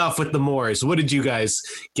end off with the Moors. What did you guys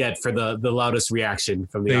get for the loudest reaction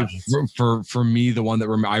from the audience? For me, the one that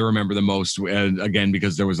I remember the most, and again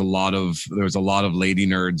because there was a lot of lady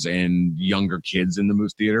nerds and younger kids in the movie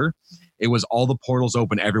theater. It was all the portals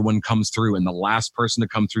open, everyone comes through, and the last person to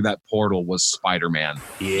come through that portal was Spider-Man.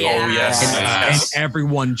 Yeah. Oh, yes. And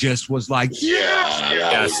everyone just was like,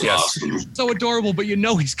 yes. So adorable, but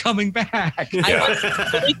he's coming back. I was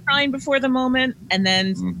really crying before the moment, and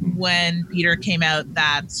then when Peter came out,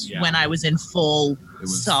 that's when I was in full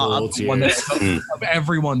sob.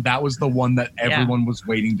 Everyone, that was the one that everyone was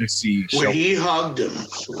waiting to see. When he hugged him,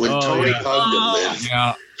 Tony hugged him,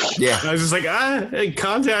 then. Yeah. I was just like,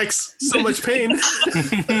 contacts, so much pain.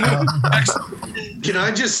 Can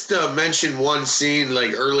I just mention one scene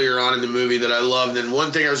earlier on in the movie that I loved? And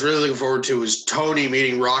one thing I was really looking forward to was Tony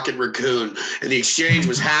meeting Rocket Raccoon, and the exchange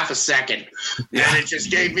was half a second, and it just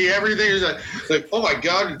gave me everything. It was like, oh my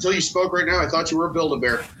God! Until you spoke right now, I thought you were a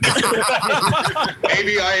Build-A-Bear.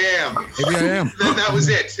 Maybe I am. Then that was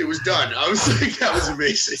it. It was done. I was like, that was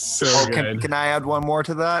amazing. So good. Can I add one more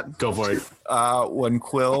to that? Go for it. When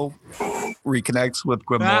Quill reconnects with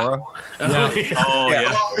Gamora. The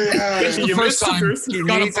first time he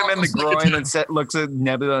meets him in the groin and looks at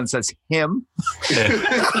Nebula and says, him.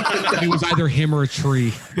 It was either him or a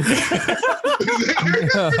tree.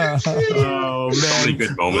 Oh, man. So many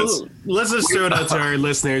good moments. Let's just throw it out to our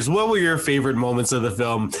listeners. What were your favorite moments of the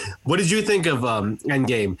film? What did you think of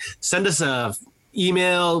Endgame? Send us a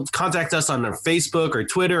email, contact us on our Facebook or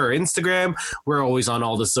Twitter or Instagram. We're always on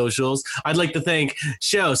all the socials. I'd like to thank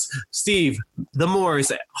Shows, Steve, the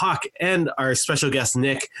Moors, Hawk, and our special guest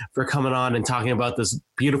Nick for coming on and talking about this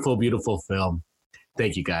beautiful, beautiful film.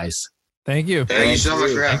 Thank you, guys. Thank you. Thank you so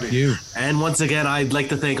much for having me. And once again, I'd like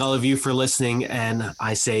to thank all of you for listening, and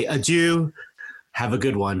I say adieu. Have a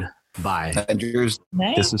good one. Bye. Avengers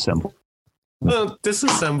Disassemble.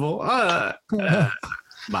 Disassemble.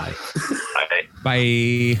 Bye.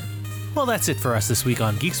 Bye. Well, that's it for us this week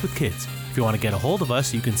on Geeks with Kids. If you want to get a hold of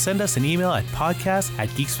us, you can send us an email at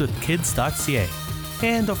podcast@geekswithkids.ca.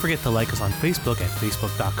 And don't forget to like us on Facebook at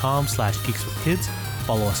facebook.com/geekswithkids.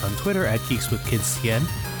 Follow us on Twitter at geekswithkidscn.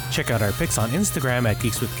 Check out our pics on Instagram at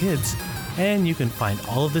geekswithkids. And you can find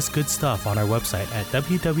all of this good stuff on our website at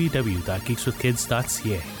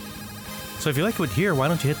www.geekswithkids.ca. So if you like what you hear, why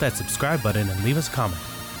don't you hit that subscribe button and leave us a comment.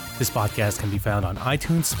 This podcast can be found on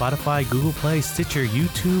iTunes, Spotify, Google Play, Stitcher,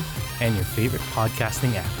 YouTube, and your favorite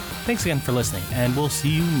podcasting app. Thanks again for listening, and we'll see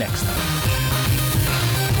you next time.